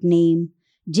secret name,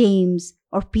 James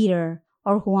or Peter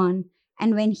or Juan,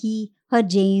 and when he, her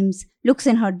James, looks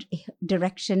in her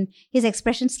direction, his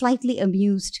expression slightly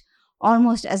amused,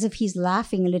 almost as if he's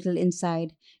laughing a little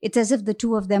inside. It's as if the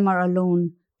two of them are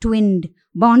alone, twinned,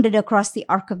 bonded across the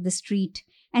arc of the street,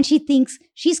 and she thinks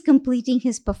she's completing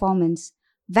his performance,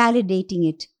 validating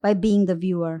it by being the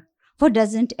viewer. For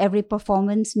doesn't every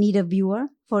performance need a viewer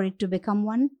for it to become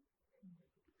one?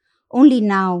 Only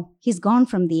now he's gone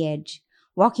from the edge,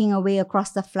 walking away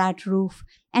across the flat roof,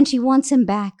 and she wants him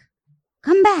back.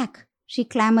 Come back, she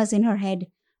clamors in her head.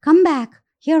 Come back,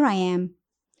 here I am.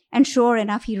 And sure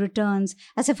enough, he returns,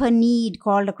 as if her need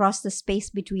called across the space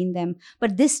between them.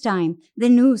 But this time, the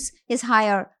noose is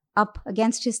higher up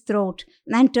against his throat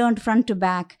and turned front to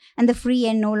back, and the free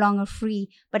end no longer free,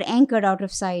 but anchored out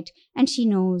of sight. And she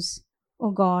knows,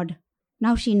 oh God,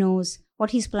 now she knows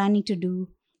what he's planning to do,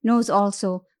 knows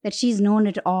also that she's known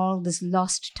it all this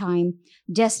lost time,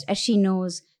 just as she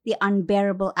knows the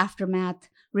unbearable aftermath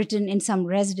written in some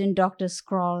resident doctor's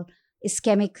scrawl,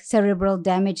 ischemic cerebral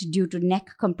damage due to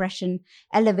neck compression,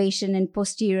 elevation and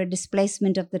posterior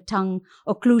displacement of the tongue,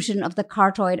 occlusion of the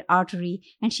carotid artery,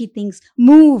 and she thinks,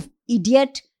 move,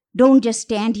 idiot! Don't just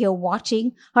stand here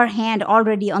watching, her hand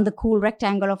already on the cool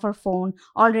rectangle of her phone,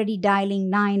 already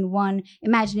dialing 911,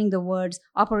 imagining the words,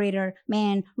 operator,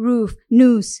 man, roof,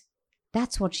 noose.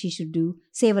 That's what she should do,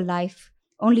 save a life.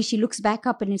 Only she looks back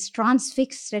up and is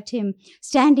transfixed at him,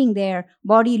 standing there,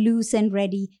 body loose and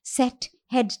ready, set,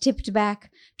 head tipped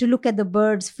back, to look at the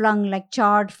birds flung like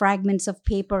charred fragments of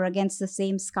paper against the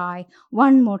same sky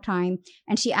one more time,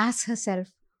 and she asks herself,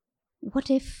 what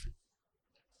if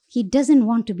he doesn't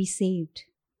want to be saved?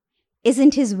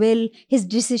 Isn't his will, his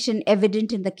decision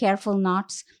evident in the careful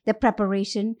knots, the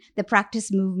preparation, the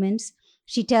practice movements?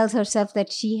 She tells herself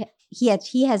that he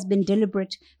has been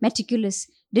deliberate, meticulous,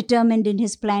 determined in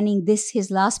his planning this, his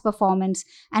last performance,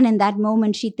 and in that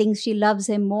moment she thinks she loves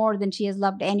him more than she has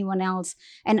loved anyone else,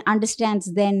 and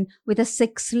understands then, with a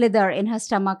sick slither in her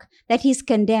stomach, that he's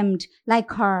condemned,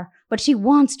 like her, but she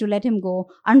wants to let him go,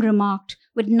 unremarked,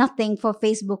 with nothing for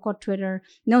Facebook or Twitter,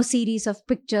 no series of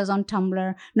pictures on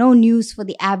Tumblr, no news for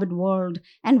the avid world,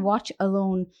 and watch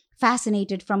alone,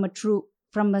 fascinated from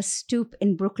a stoop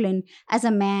in Brooklyn as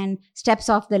a man steps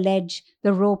off the ledge,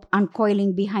 the rope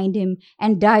uncoiling behind him,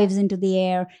 and dives into the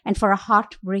air, and for a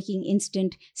heartbreaking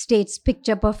instant stays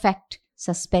picture perfect,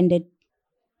 suspended.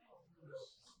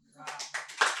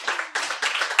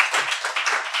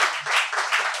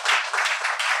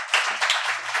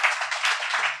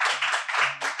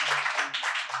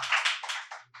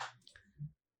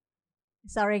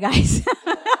 Sorry, guys.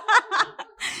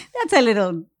 That's a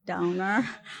little downer.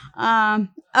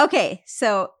 Okay,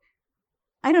 so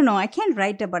I don't know. I can't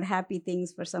write about happy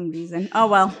things for some reason. Oh,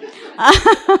 well.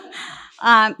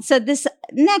 So this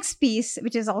next piece,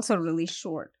 which is also really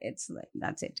short,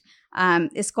 that's it.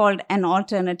 It's called An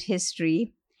Alternate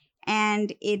History.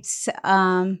 And it's,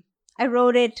 I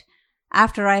wrote it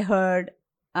after I heard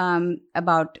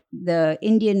about the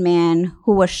Indian man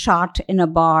who was shot in a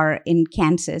bar in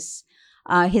Kansas.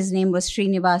 His name was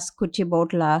Srinivas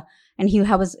Kuchibotla, and he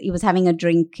was having a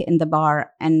drink in the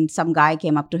bar, and some guy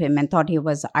came up to him and thought he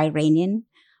was Iranian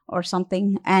or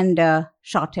something, and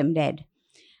shot him dead.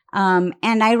 And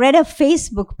I read a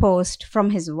Facebook post from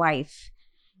his wife,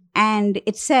 and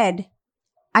it said,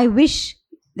 "I wish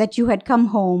that you had come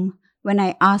home when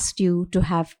I asked you to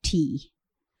have tea."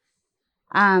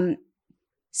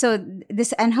 So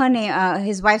this, and her name,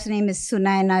 his wife's name is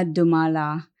Sunaina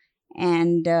Dumala.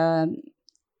 And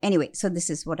anyway, so this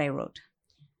is what I wrote.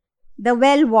 The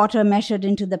well water measured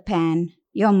into the pan,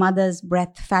 your mother's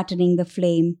breath fattening the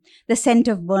flame, the scent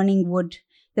of burning wood,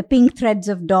 the pink threads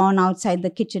of dawn outside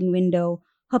the kitchen window,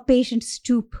 her patient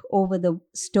stoop over the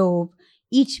stove,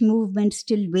 each movement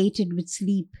still weighted with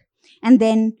sleep. And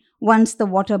then, Once the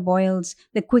water boils,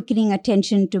 the quickening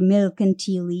attention to milk and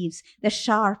tea leaves, the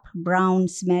sharp brown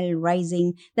smell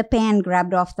rising, the pan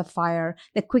grabbed off the fire,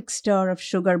 the quick stir of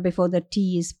sugar before the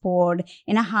tea is poured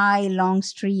in a high, long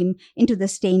stream into the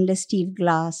stainless steel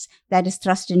glass that is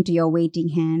thrust into your waiting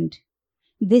hand.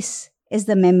 This is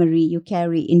the memory you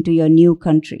carry into your new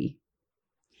country.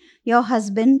 Your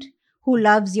husband, who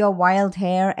loves your wild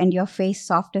hair and your face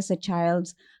soft as a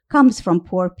child's, comes from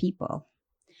poor people.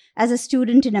 As a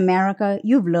student in America,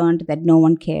 you've learned that no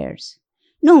one cares.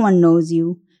 No one knows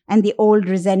you, and the old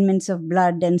resentments of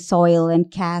blood and soil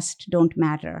and caste don't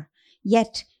matter.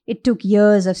 Yet, it took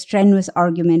years of strenuous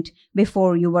argument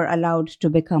before you were allowed to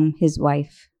become his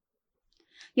wife.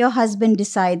 Your husband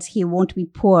decides he won't be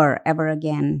poor ever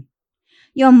again.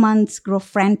 Your months grow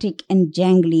frantic and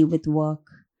jangly with work.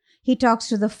 He talks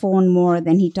to the phone more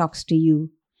than he talks to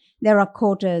you. There are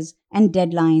quotas and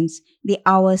deadlines, the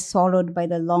hours swallowed by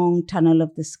the long tunnel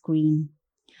of the screen.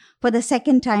 For the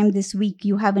second time this week,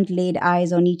 you haven't laid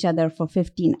eyes on each other for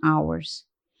 15 hours.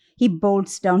 He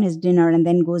bolts down his dinner and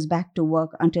then goes back to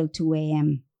work until 2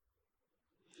 a.m.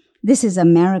 This is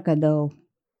America, though.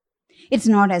 It's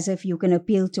not as if you can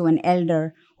appeal to an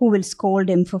elder who will scold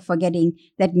him for forgetting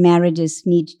that marriages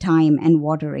need time and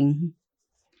watering.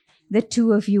 The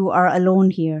two of you are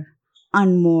alone here,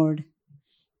 unmoored.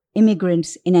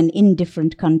 Immigrants in an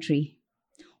indifferent country.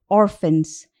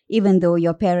 Orphans, even though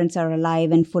your parents are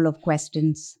alive and full of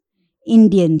questions.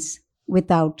 Indians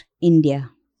without India.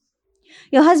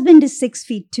 Your husband is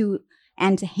 6'2"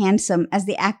 and handsome as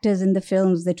the actors in the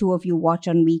films the two of you watch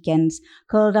on weekends,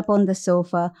 curled up on the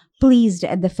sofa, pleased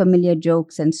at the familiar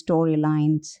jokes and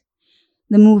storylines.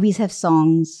 The movies have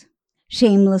songs,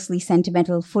 shamelessly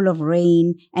sentimental, full of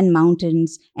rain and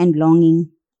mountains and longing.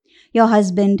 Your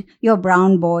husband, your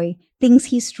brown boy, thinks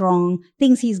he's strong,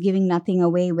 thinks he's giving nothing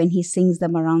away when he sings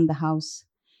them around the house.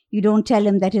 You don't tell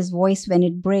him that his voice, when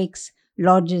it breaks,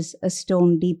 lodges a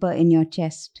stone deeper in your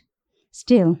chest.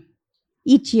 Still,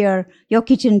 each year, your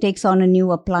kitchen takes on a new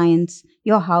appliance,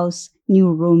 your house, new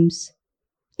rooms.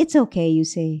 It's okay, you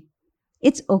say.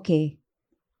 It's okay.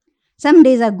 Some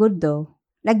days are good, though,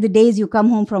 like the days you come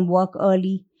home from work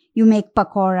early, you make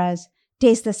pakoras,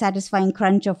 taste the satisfying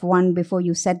crunch of one before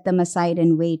you set them aside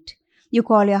and wait. You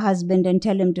call your husband and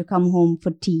tell him to come home for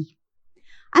tea.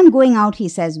 I'm going out, he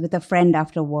says, with a friend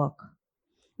after work.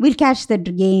 We'll catch the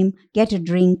game, get a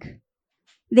drink.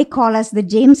 They call us the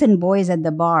Jameson boys at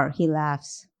the bar, he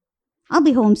laughs. I'll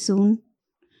be home soon.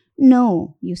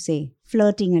 No, you say,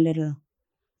 flirting a little.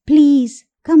 Please,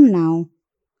 come now.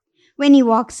 When he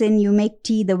walks in, you make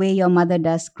tea the way your mother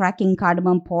does, cracking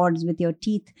cardamom pods with your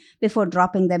teeth before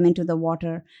dropping them into the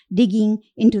water, digging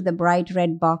into the bright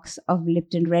red box of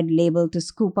Lipton Red Label to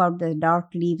scoop out the dark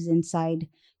leaves inside,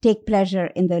 take pleasure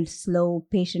in the slow,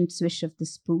 patient swish of the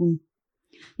spoon.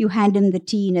 You hand him the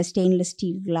tea in a stainless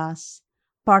steel glass,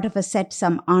 part of a set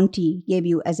some auntie gave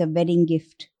you as a wedding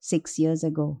gift 6 years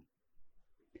ago.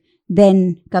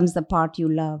 Then comes the part you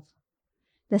love,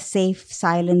 the safe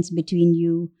silence between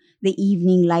you, the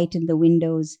evening light in the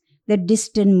windows, the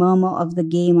distant murmur of the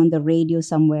game on the radio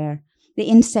somewhere, the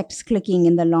insects clicking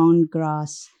in the lawn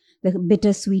grass, the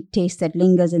bittersweet taste that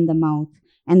lingers in the mouth,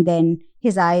 and then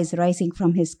his eyes rising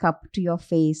from his cup to your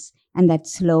face and that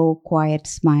slow, quiet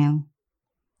smile.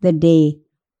 The day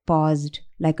paused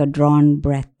like a drawn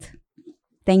breath.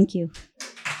 Thank you.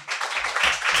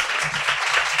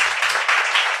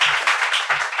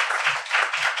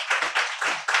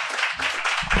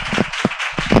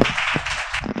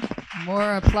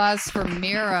 More applause for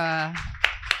Mira.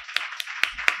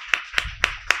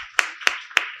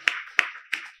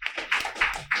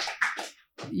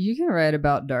 You can write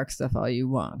about dark stuff all you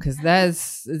want, because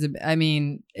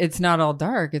it's not all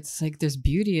dark. It's like there's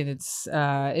beauty, and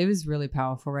it was really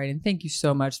powerful writing. Thank you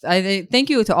so much. Thank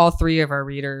you to all three of our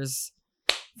readers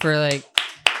for like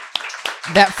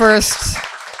that first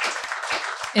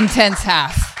intense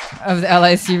half of the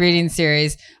LIC reading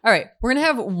series. All right, we're gonna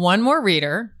have one more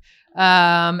reader.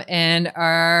 And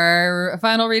our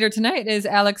final reader tonight is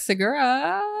Alex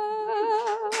Segura.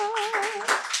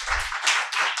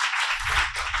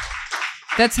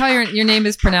 That's how your name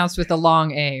is pronounced with a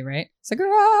long A, right? Segura.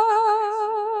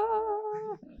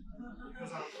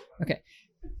 Okay.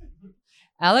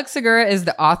 Alex Segura is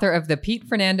the author of the Pete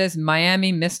Fernandez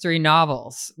Miami mystery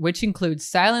novels, which include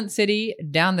Silent City,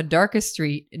 Down the Darkest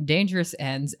Street, Dangerous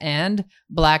Ends, and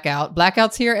Blackout.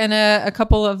 Blackout's here, and a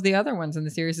couple of the other ones in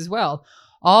the series as well,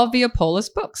 all via Polis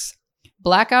Books.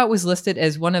 Blackout was listed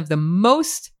as one of the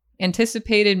most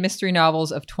anticipated mystery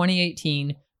novels of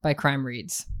 2018 by Crime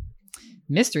Reads,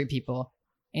 Mystery People,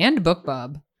 and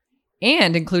BookBub.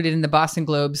 and included in the Boston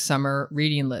Globe's summer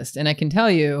reading list. And I can tell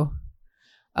you,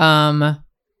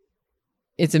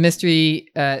 it's a mystery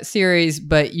series,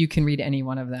 but you can read any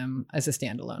one of them as a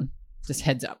standalone. Just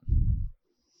heads up.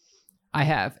 I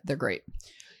have. They're great.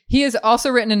 He has also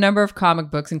written a number of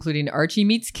comic books, including Archie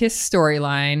Meets Kiss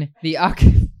storyline, the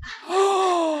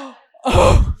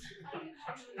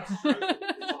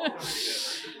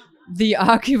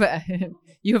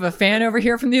You have a fan over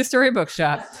here from the Astoria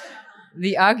Bookshop.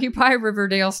 The Occupy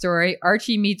Riverdale story,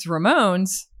 Archie Meets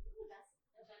Ramones.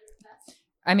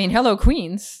 Hello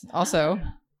Queens, also.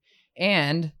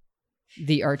 And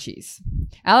The Archies.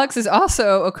 Alex is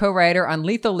also a co-writer on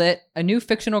Lethal Lit, a new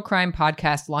fictional crime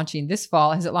podcast launching this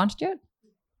fall. Has it launched yet?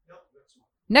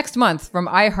 Next month from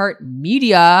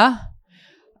iHeartMedia.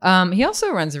 He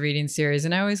also runs a reading series,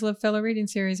 and I always love fellow reading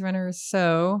series runners.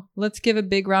 So let's give a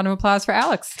big round of applause for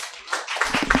Alex.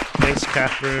 Thanks,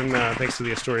 Catherine. Thanks to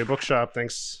the Astoria Bookshop.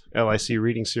 Thanks, LIC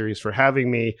Reading Series, for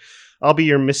having me. I'll be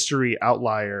your mystery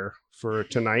outlier for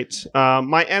tonight.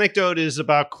 My anecdote is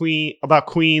about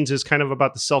Queens, is kind of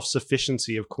about the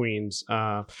self-sufficiency of Queens.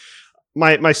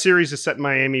 My series is set in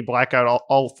Miami. Blackout,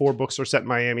 all 4 books are set in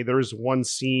Miami. There is one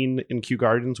scene in Kew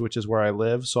Gardens, which is where I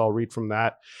live, so I'll read from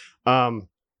that.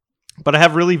 But I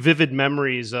have really vivid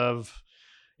memories of,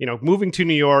 moving to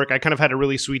New York. I kind of had a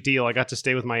really sweet deal. I got to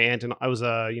stay with my aunt, and I was,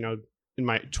 in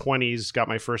my 20s, got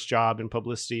my first job in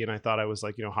publicity, and I thought I was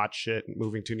like, hot shit,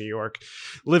 moving to New York,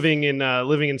 living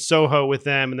in Soho with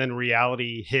them, and then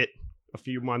reality hit a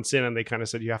few months in, and they kind of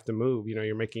said, you have to move.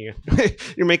 You're making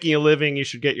a living. You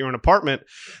should get your own apartment.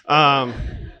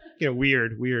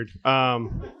 Weird.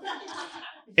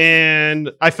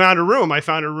 And I found a room,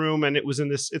 and it was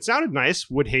it sounded nice,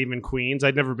 Woodhaven, Queens.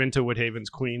 I'd never been to Woodhaven's,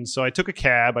 Queens. So I took a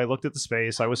cab. I looked at the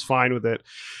space. I was fine with it.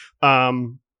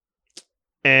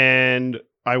 And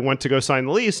I went to go sign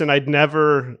the lease, and I'd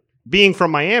never, being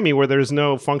from Miami where there's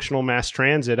no functional mass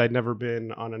transit, I'd never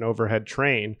been on an overhead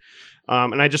train.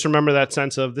 And I just remember that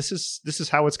sense of this is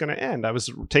how it's going to end. I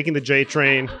was taking the J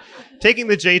train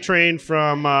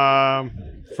from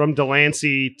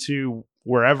Delancey to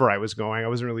wherever I was going. I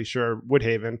wasn't really sure,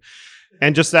 Woodhaven.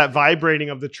 And just that vibrating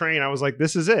of the train, I was like,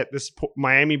 this is it. This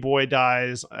Miami boy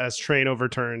dies as train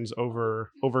overturns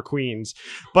over Queens.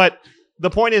 But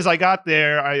the point is, I got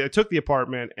there, I took the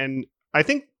apartment, and I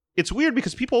think it's weird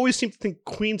because people always seem to think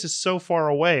Queens is so far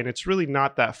away, and it's really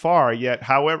not that far. Yet,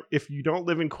 however, if you don't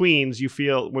live in Queens, you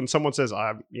feel when someone says,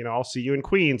 I'll see you in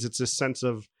Queens, it's this sense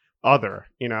of other,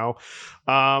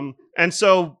 and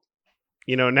so,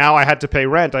 now I had to pay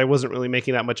rent. I wasn't really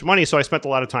making that much money, so I spent a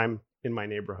lot of time in my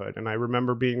neighborhood. And I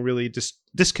remember being really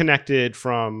disconnected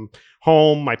from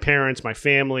home, my parents, my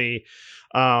family.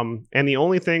 And the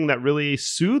only thing that really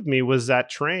soothed me was that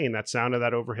train, that sound of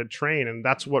that overhead train. And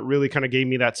that's what really kind of gave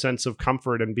me that sense of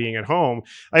comfort and being at home.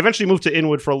 I eventually moved to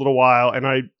Inwood for a little while, and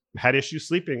I had issues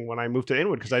sleeping when I moved to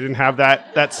Inwood because I didn't have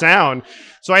that sound.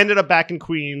 So I ended up back in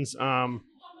Queens. I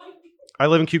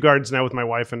live in Kew Gardens now with my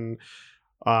wife and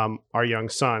our young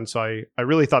son. So I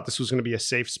really thought this was going to be a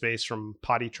safe space from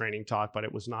potty training talk, but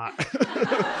it was not.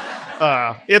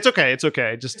 It's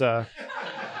okay. Just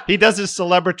he does his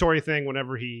celebratory thing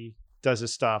whenever he does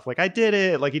his stuff. Like, I did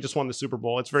it. Like, he just won the Super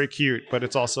Bowl. It's very cute, but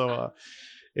it's also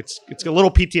it's a little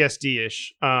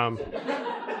PTSD-ish.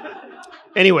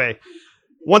 Anyway,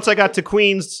 once I got to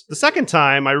Queens the second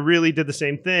time, I really did the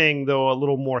same thing, though a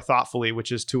little more thoughtfully,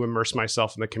 which is to immerse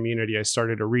myself in the community. I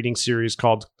started a reading series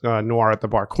called Noir at the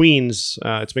Bar Queens.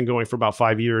 It's been going for about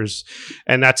 5 years,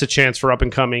 and that's a chance for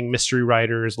up-and-coming mystery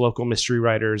writers, local mystery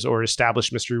writers, or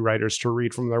established mystery writers to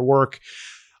read from their work,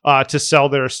 to sell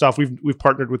their stuff. We've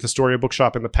partnered with Astoria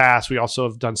Bookshop in the past. We also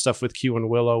have done stuff with Q and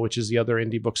Willow, which is the other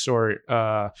indie bookstore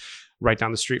right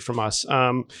down the street from us.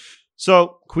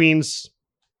 So Queens,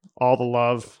 all the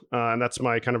love, and that's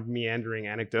my kind of meandering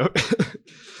anecdote.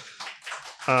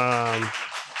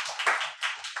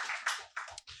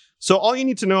 So all you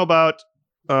need to know about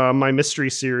my mystery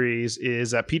series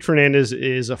is that Pete Fernandez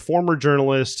is a former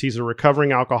journalist. He's a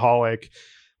recovering alcoholic.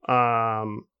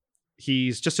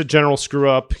 He's just a general screw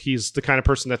up. He's the kind of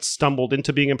person that stumbled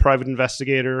into being a private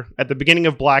investigator. At the beginning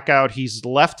of Blackout, he's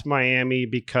left Miami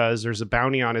because there's a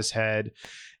bounty on his head,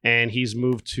 and he's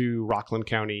moved to Rockland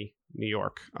County, New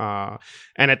York.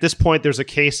 And at this point, there's a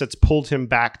case that's pulled him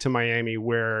back to Miami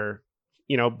where,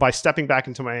 by stepping back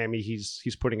into Miami,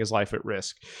 he's putting his life at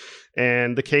risk.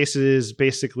 And the case is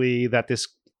basically that this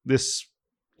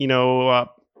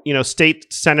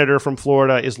state senator from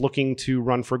Florida is looking to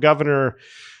run for governor.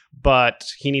 but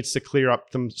he needs to clear up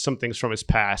some things from his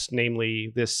past,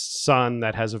 namely this son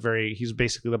that has he's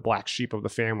basically the black sheep of the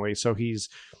family. So he's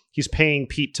paying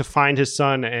Pete to find his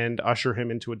son and usher him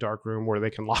into a dark room where they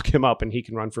can lock him up and he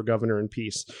can run for governor in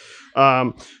peace.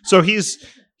 So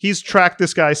he's tracked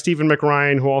this guy, Stephen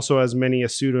McRyan, who also has many a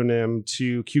pseudonym,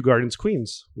 to Kew Gardens,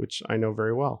 Queens, which I know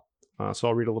very well. So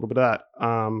I'll read a little bit of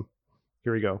that.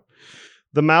 Here we go.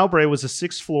 The Mowbray was a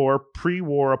 6th-floor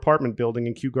pre-war apartment building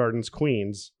in Kew Gardens,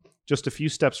 Queens, just a few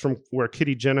steps from where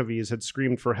Kitty Genovese had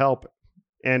screamed for help,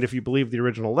 and if you believe the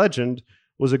original legend,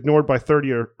 was ignored by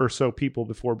 30 or so people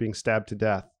before being stabbed to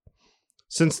death.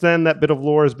 Since then, that bit of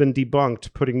lore has been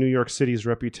debunked, putting New York City's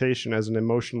reputation as an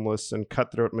emotionless and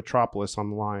cutthroat metropolis on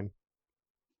the line.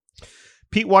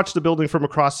 Pete watched the building from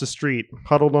across the street,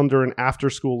 huddled under an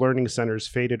after-school learning center's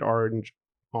faded orange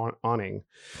awning.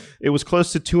 It was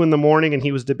close to 2 a.m, and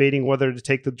he was debating whether to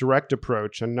take the direct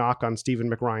approach and knock on Stephen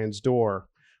McRyan's door,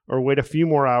 or wait a few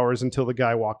more hours until the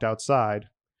guy walked outside.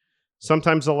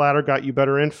 Sometimes the latter got you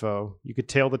better info. You could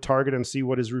tail the target and see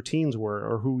what his routines were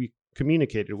or who he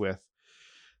communicated with.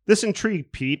 This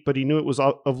intrigued Pete, but he knew it was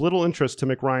of little interest to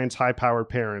McRyan's high-powered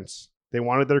parents. They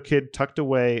wanted their kid tucked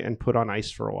away and put on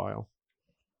ice for a while.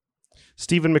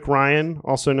 Stephen McRyan,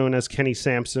 also known as Kenny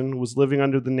Sampson, was living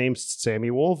under the name Sammy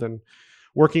Wolven,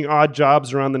 working odd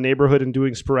jobs around the neighborhood and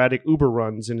doing sporadic Uber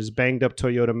runs in his banged-up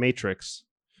Toyota Matrix.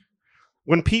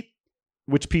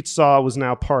 Which Pete saw was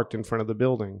now parked in front of the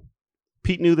building.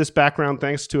 Pete knew this background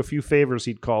thanks to a few favors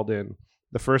he'd called in,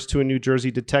 the first to a New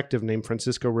Jersey detective named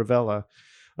Francisco Rivella,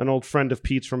 an old friend of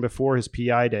Pete's from before his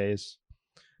PI days.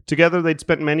 Together, they'd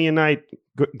spent many a night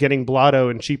getting blotto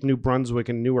in cheap New Brunswick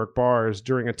and Newark bars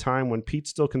during a time when Pete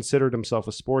still considered himself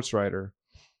a sports writer.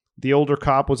 The older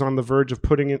cop was on the verge of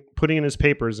putting in his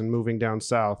papers and moving down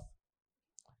south.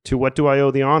 "To what do I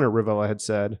owe the honor?" Rivella had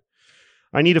said.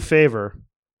 "I need a favor."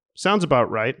 "Sounds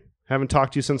about right. Haven't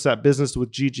talked to you since that business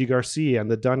with Gigi Garcia and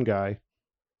the Dunn guy."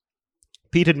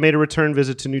 Pete had made a return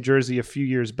visit to New Jersey a few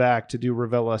years back to do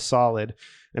Rivella a solid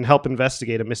and help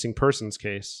investigate a missing persons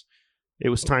case. It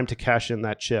was time to cash in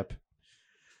that chip.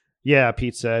 "Yeah,"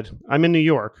 Pete said. "I'm in New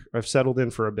York. I've settled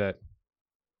in for a bit."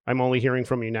 "I'm only hearing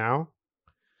from you now?"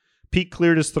 Pete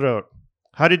cleared his throat.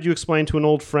 How did you explain to an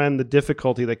old friend the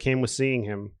difficulty that came with seeing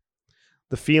him?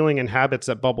 The feeling and habits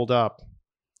that bubbled up?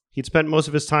 He'd spent most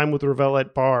of his time with Rivella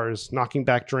at bars, knocking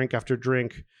back drink after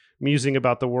drink, musing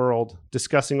about the world,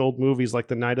 discussing old movies like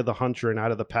The Night of the Hunter and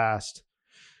Out of the Past.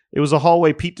 It was a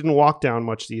hallway Pete didn't walk down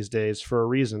much these days, for a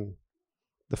reason.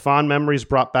 The fond memories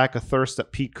brought back a thirst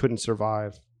that Pete couldn't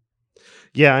survive.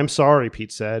 "Yeah, I'm sorry,"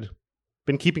 Pete said.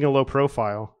 "Been keeping a low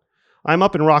profile. I'm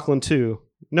up in Rockland, too.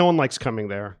 No one likes coming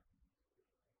there."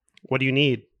 "What do you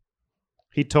need?"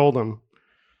 He told him.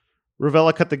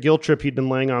 Rivella cut the guilt trip he'd been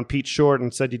laying on Pete short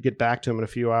and said he'd get back to him in a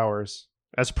few hours.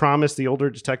 As promised, the older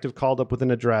detective called up with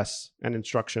an address and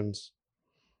instructions.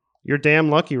 "You're damn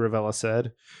lucky," Rivella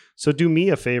said. "So do me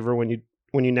a favor when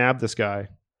you nab this guy."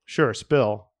 "Sure,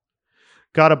 spill."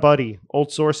 "Got a buddy,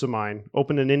 old source of mine,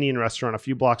 opened an Indian restaurant a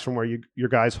few blocks from where your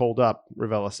guys hold up,"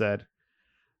 Rivella said.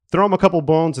 "Throw him a couple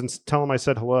bones and tell him I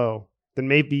said hello. Then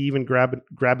maybe even grab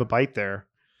a bite there.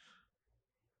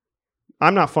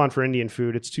 I'm not fond for Indian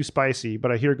food. It's too spicy,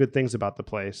 but I hear good things about the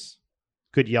place."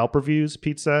 "Good Yelp reviews?"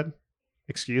 Pete said.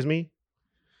 "Excuse me?"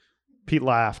 Pete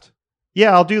laughed.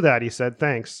 "Yeah, I'll do that," he said.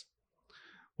 "Thanks."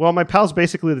 "Well, my pal's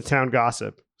basically the town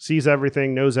gossip. Sees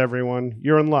everything, knows everyone.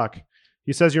 You're in luck.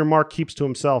 He says your Mark keeps to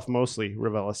himself mostly,"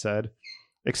 Rivella said.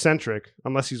 "Eccentric,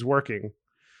 unless he's working.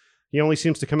 He only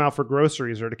seems to come out for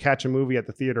groceries or to catch a movie at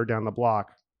the theater down the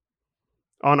block.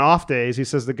 On off days, he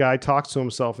says the guy talks to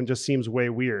himself and just seems way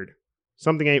weird.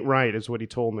 Something ain't right, is what he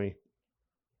told me."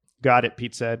 "Got it,"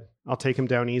 Pete said. "I'll take him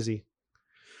down easy."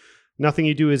 "Nothing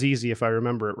you do is easy if I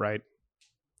remember it right."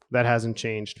 "That hasn't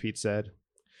changed," Pete said.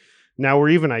 "Now we're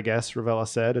even, I guess," Rivella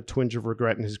said, a twinge of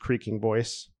regret in his creaking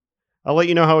voice. "I'll let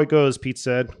you know how it goes," Pete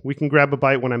said. "We can grab a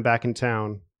bite when I'm back in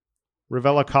town."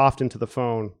 Rivella coughed into the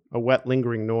phone, a wet,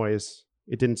 lingering noise.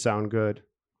 It didn't sound good.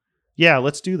 "Yeah,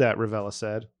 let's do that," Rivella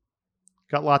said.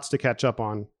 "Got lots to catch up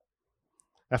on."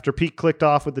 After Pete clicked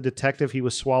off with the detective, he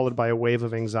was swallowed by a wave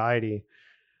of anxiety,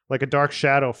 like a dark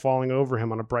shadow falling over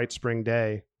him on a bright spring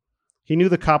day. He knew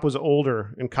the cop was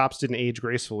older, and cops didn't age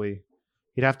gracefully.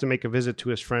 He'd have to make a visit to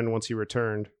his friend once he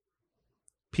returned.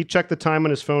 Pete checked the time on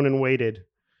his phone and waited.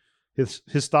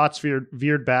 His thoughts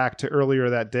veered back to earlier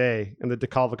that day and the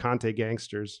DeCalvacante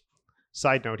gangsters.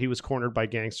 Side note, he was cornered by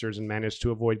gangsters and managed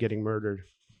to avoid getting murdered.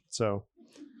 So,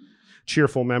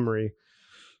 cheerful memory.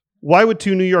 Why would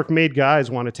two New York-made guys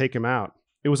want to take him out?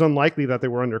 It was unlikely that they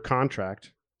were under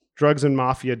contract. Drugs and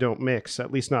mafia don't mix,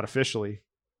 at least not officially.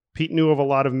 Pete knew of a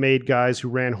lot of made guys who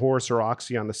ran horse or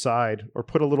oxy on the side or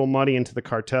put a little money into the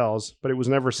cartels, but it was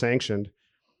never sanctioned.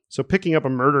 So picking up a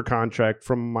murder contract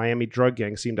from a Miami drug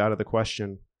gang seemed out of the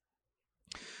question.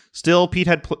 Still, Pete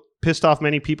had pissed off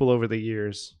many people over the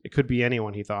years. It could be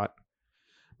anyone, he thought.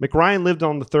 McRyan lived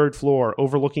on the 3rd floor,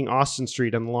 overlooking Austin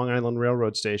Street and the Long Island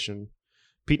Railroad Station.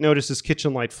 Pete noticed his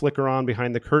kitchen light flicker on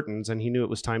behind the curtains, and he knew it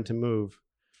was time to move.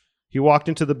 He walked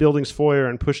into the building's foyer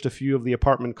and pushed a few of the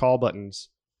apartment call buttons.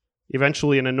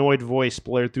 Eventually, an annoyed voice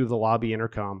blared through the lobby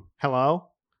intercom. "Hello?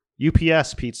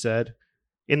 UPS," Pete said.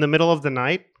 "In the middle of the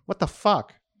night? What the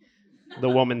fuck?" The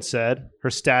woman said, her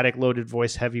static, loaded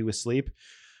voice heavy with sleep.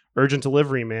 "Urgent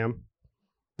delivery, ma'am."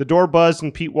 The door buzzed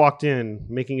and Pete walked in,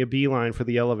 making a beeline for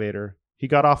the elevator. He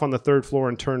got off on the 3rd floor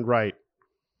and turned right.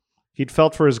 He'd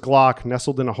felt for his Glock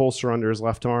nestled in a holster under his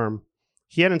left arm.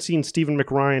 He hadn't seen Stephen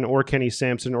McRyan or Kenny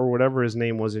Sampson or whatever his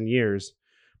name was in years,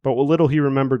 but what little he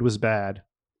remembered was bad.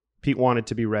 Pete wanted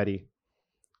to be ready.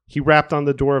 He rapped on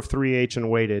the door of 3H and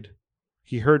waited.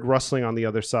 He heard rustling on the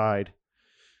other side.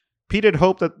 Pete had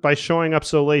hoped that by showing up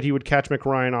so late he would catch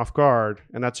McRyan off guard,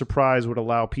 and that surprise would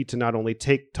allow Pete to not only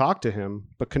talk to him,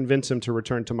 but convince him to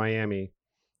return to Miami.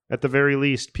 At the very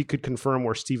least, Pete could confirm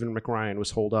where Stephen McRyan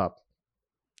was holed up.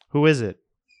 "Who is it?"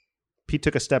 Pete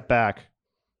took a step back.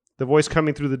 The voice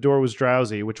coming through the door was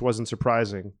drowsy, which wasn't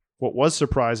surprising. What was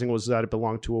surprising was that it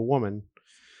belonged to a woman.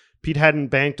 Pete hadn't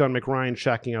banked on McRyan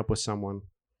shacking up with someone.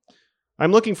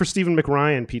 "I'm looking for Stephen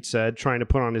McRyan," Pete said, trying to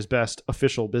put on his best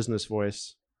official business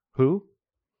voice. "Who?"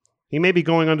 "He may be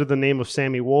going under the name of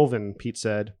Sammy Wolven," Pete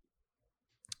said.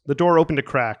 The door opened a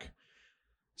crack,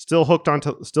 still hooked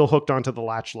onto the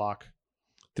latch lock.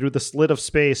 Through the slit of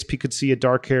space, Pete could see a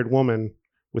dark-haired woman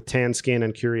with tan skin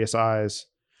and curious eyes.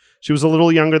 She was a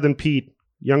little younger than Pete,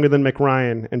 younger than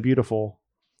McRyan, and beautiful.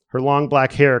 Her long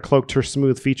black hair cloaked her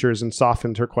smooth features and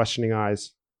softened her questioning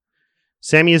eyes.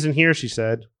 "Sammy isn't here," she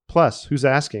said. "Plus, who's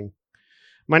asking?"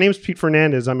 "My name's Pete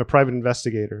Fernandez. I'm a private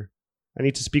investigator. I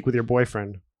need to speak with your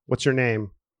boyfriend." "What's your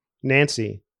name?"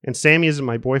 "Nancy. And Sammy isn't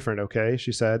my boyfriend, okay?"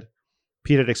 she said.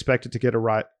 Pete had expected it to get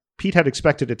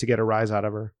a rise out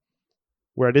of her.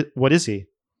 What is he?"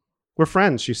 "We're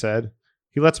friends," she said.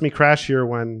 "He lets me crash here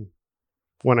when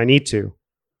I need to."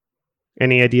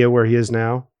 "Any idea where he is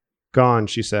now?" "Gone,"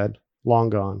 she said. "Long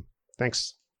gone.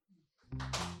 Thanks."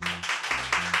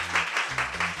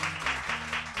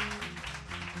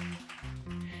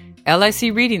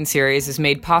 LIC Reading Series is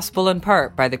made possible in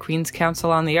part by the Queen's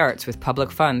Council on the Arts with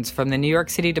public funds from the New York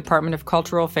City Department of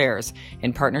Cultural Affairs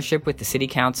in partnership with the City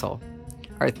Council.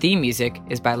 Our theme music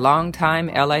is by longtime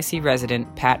LIC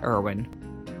resident Pat Irwin.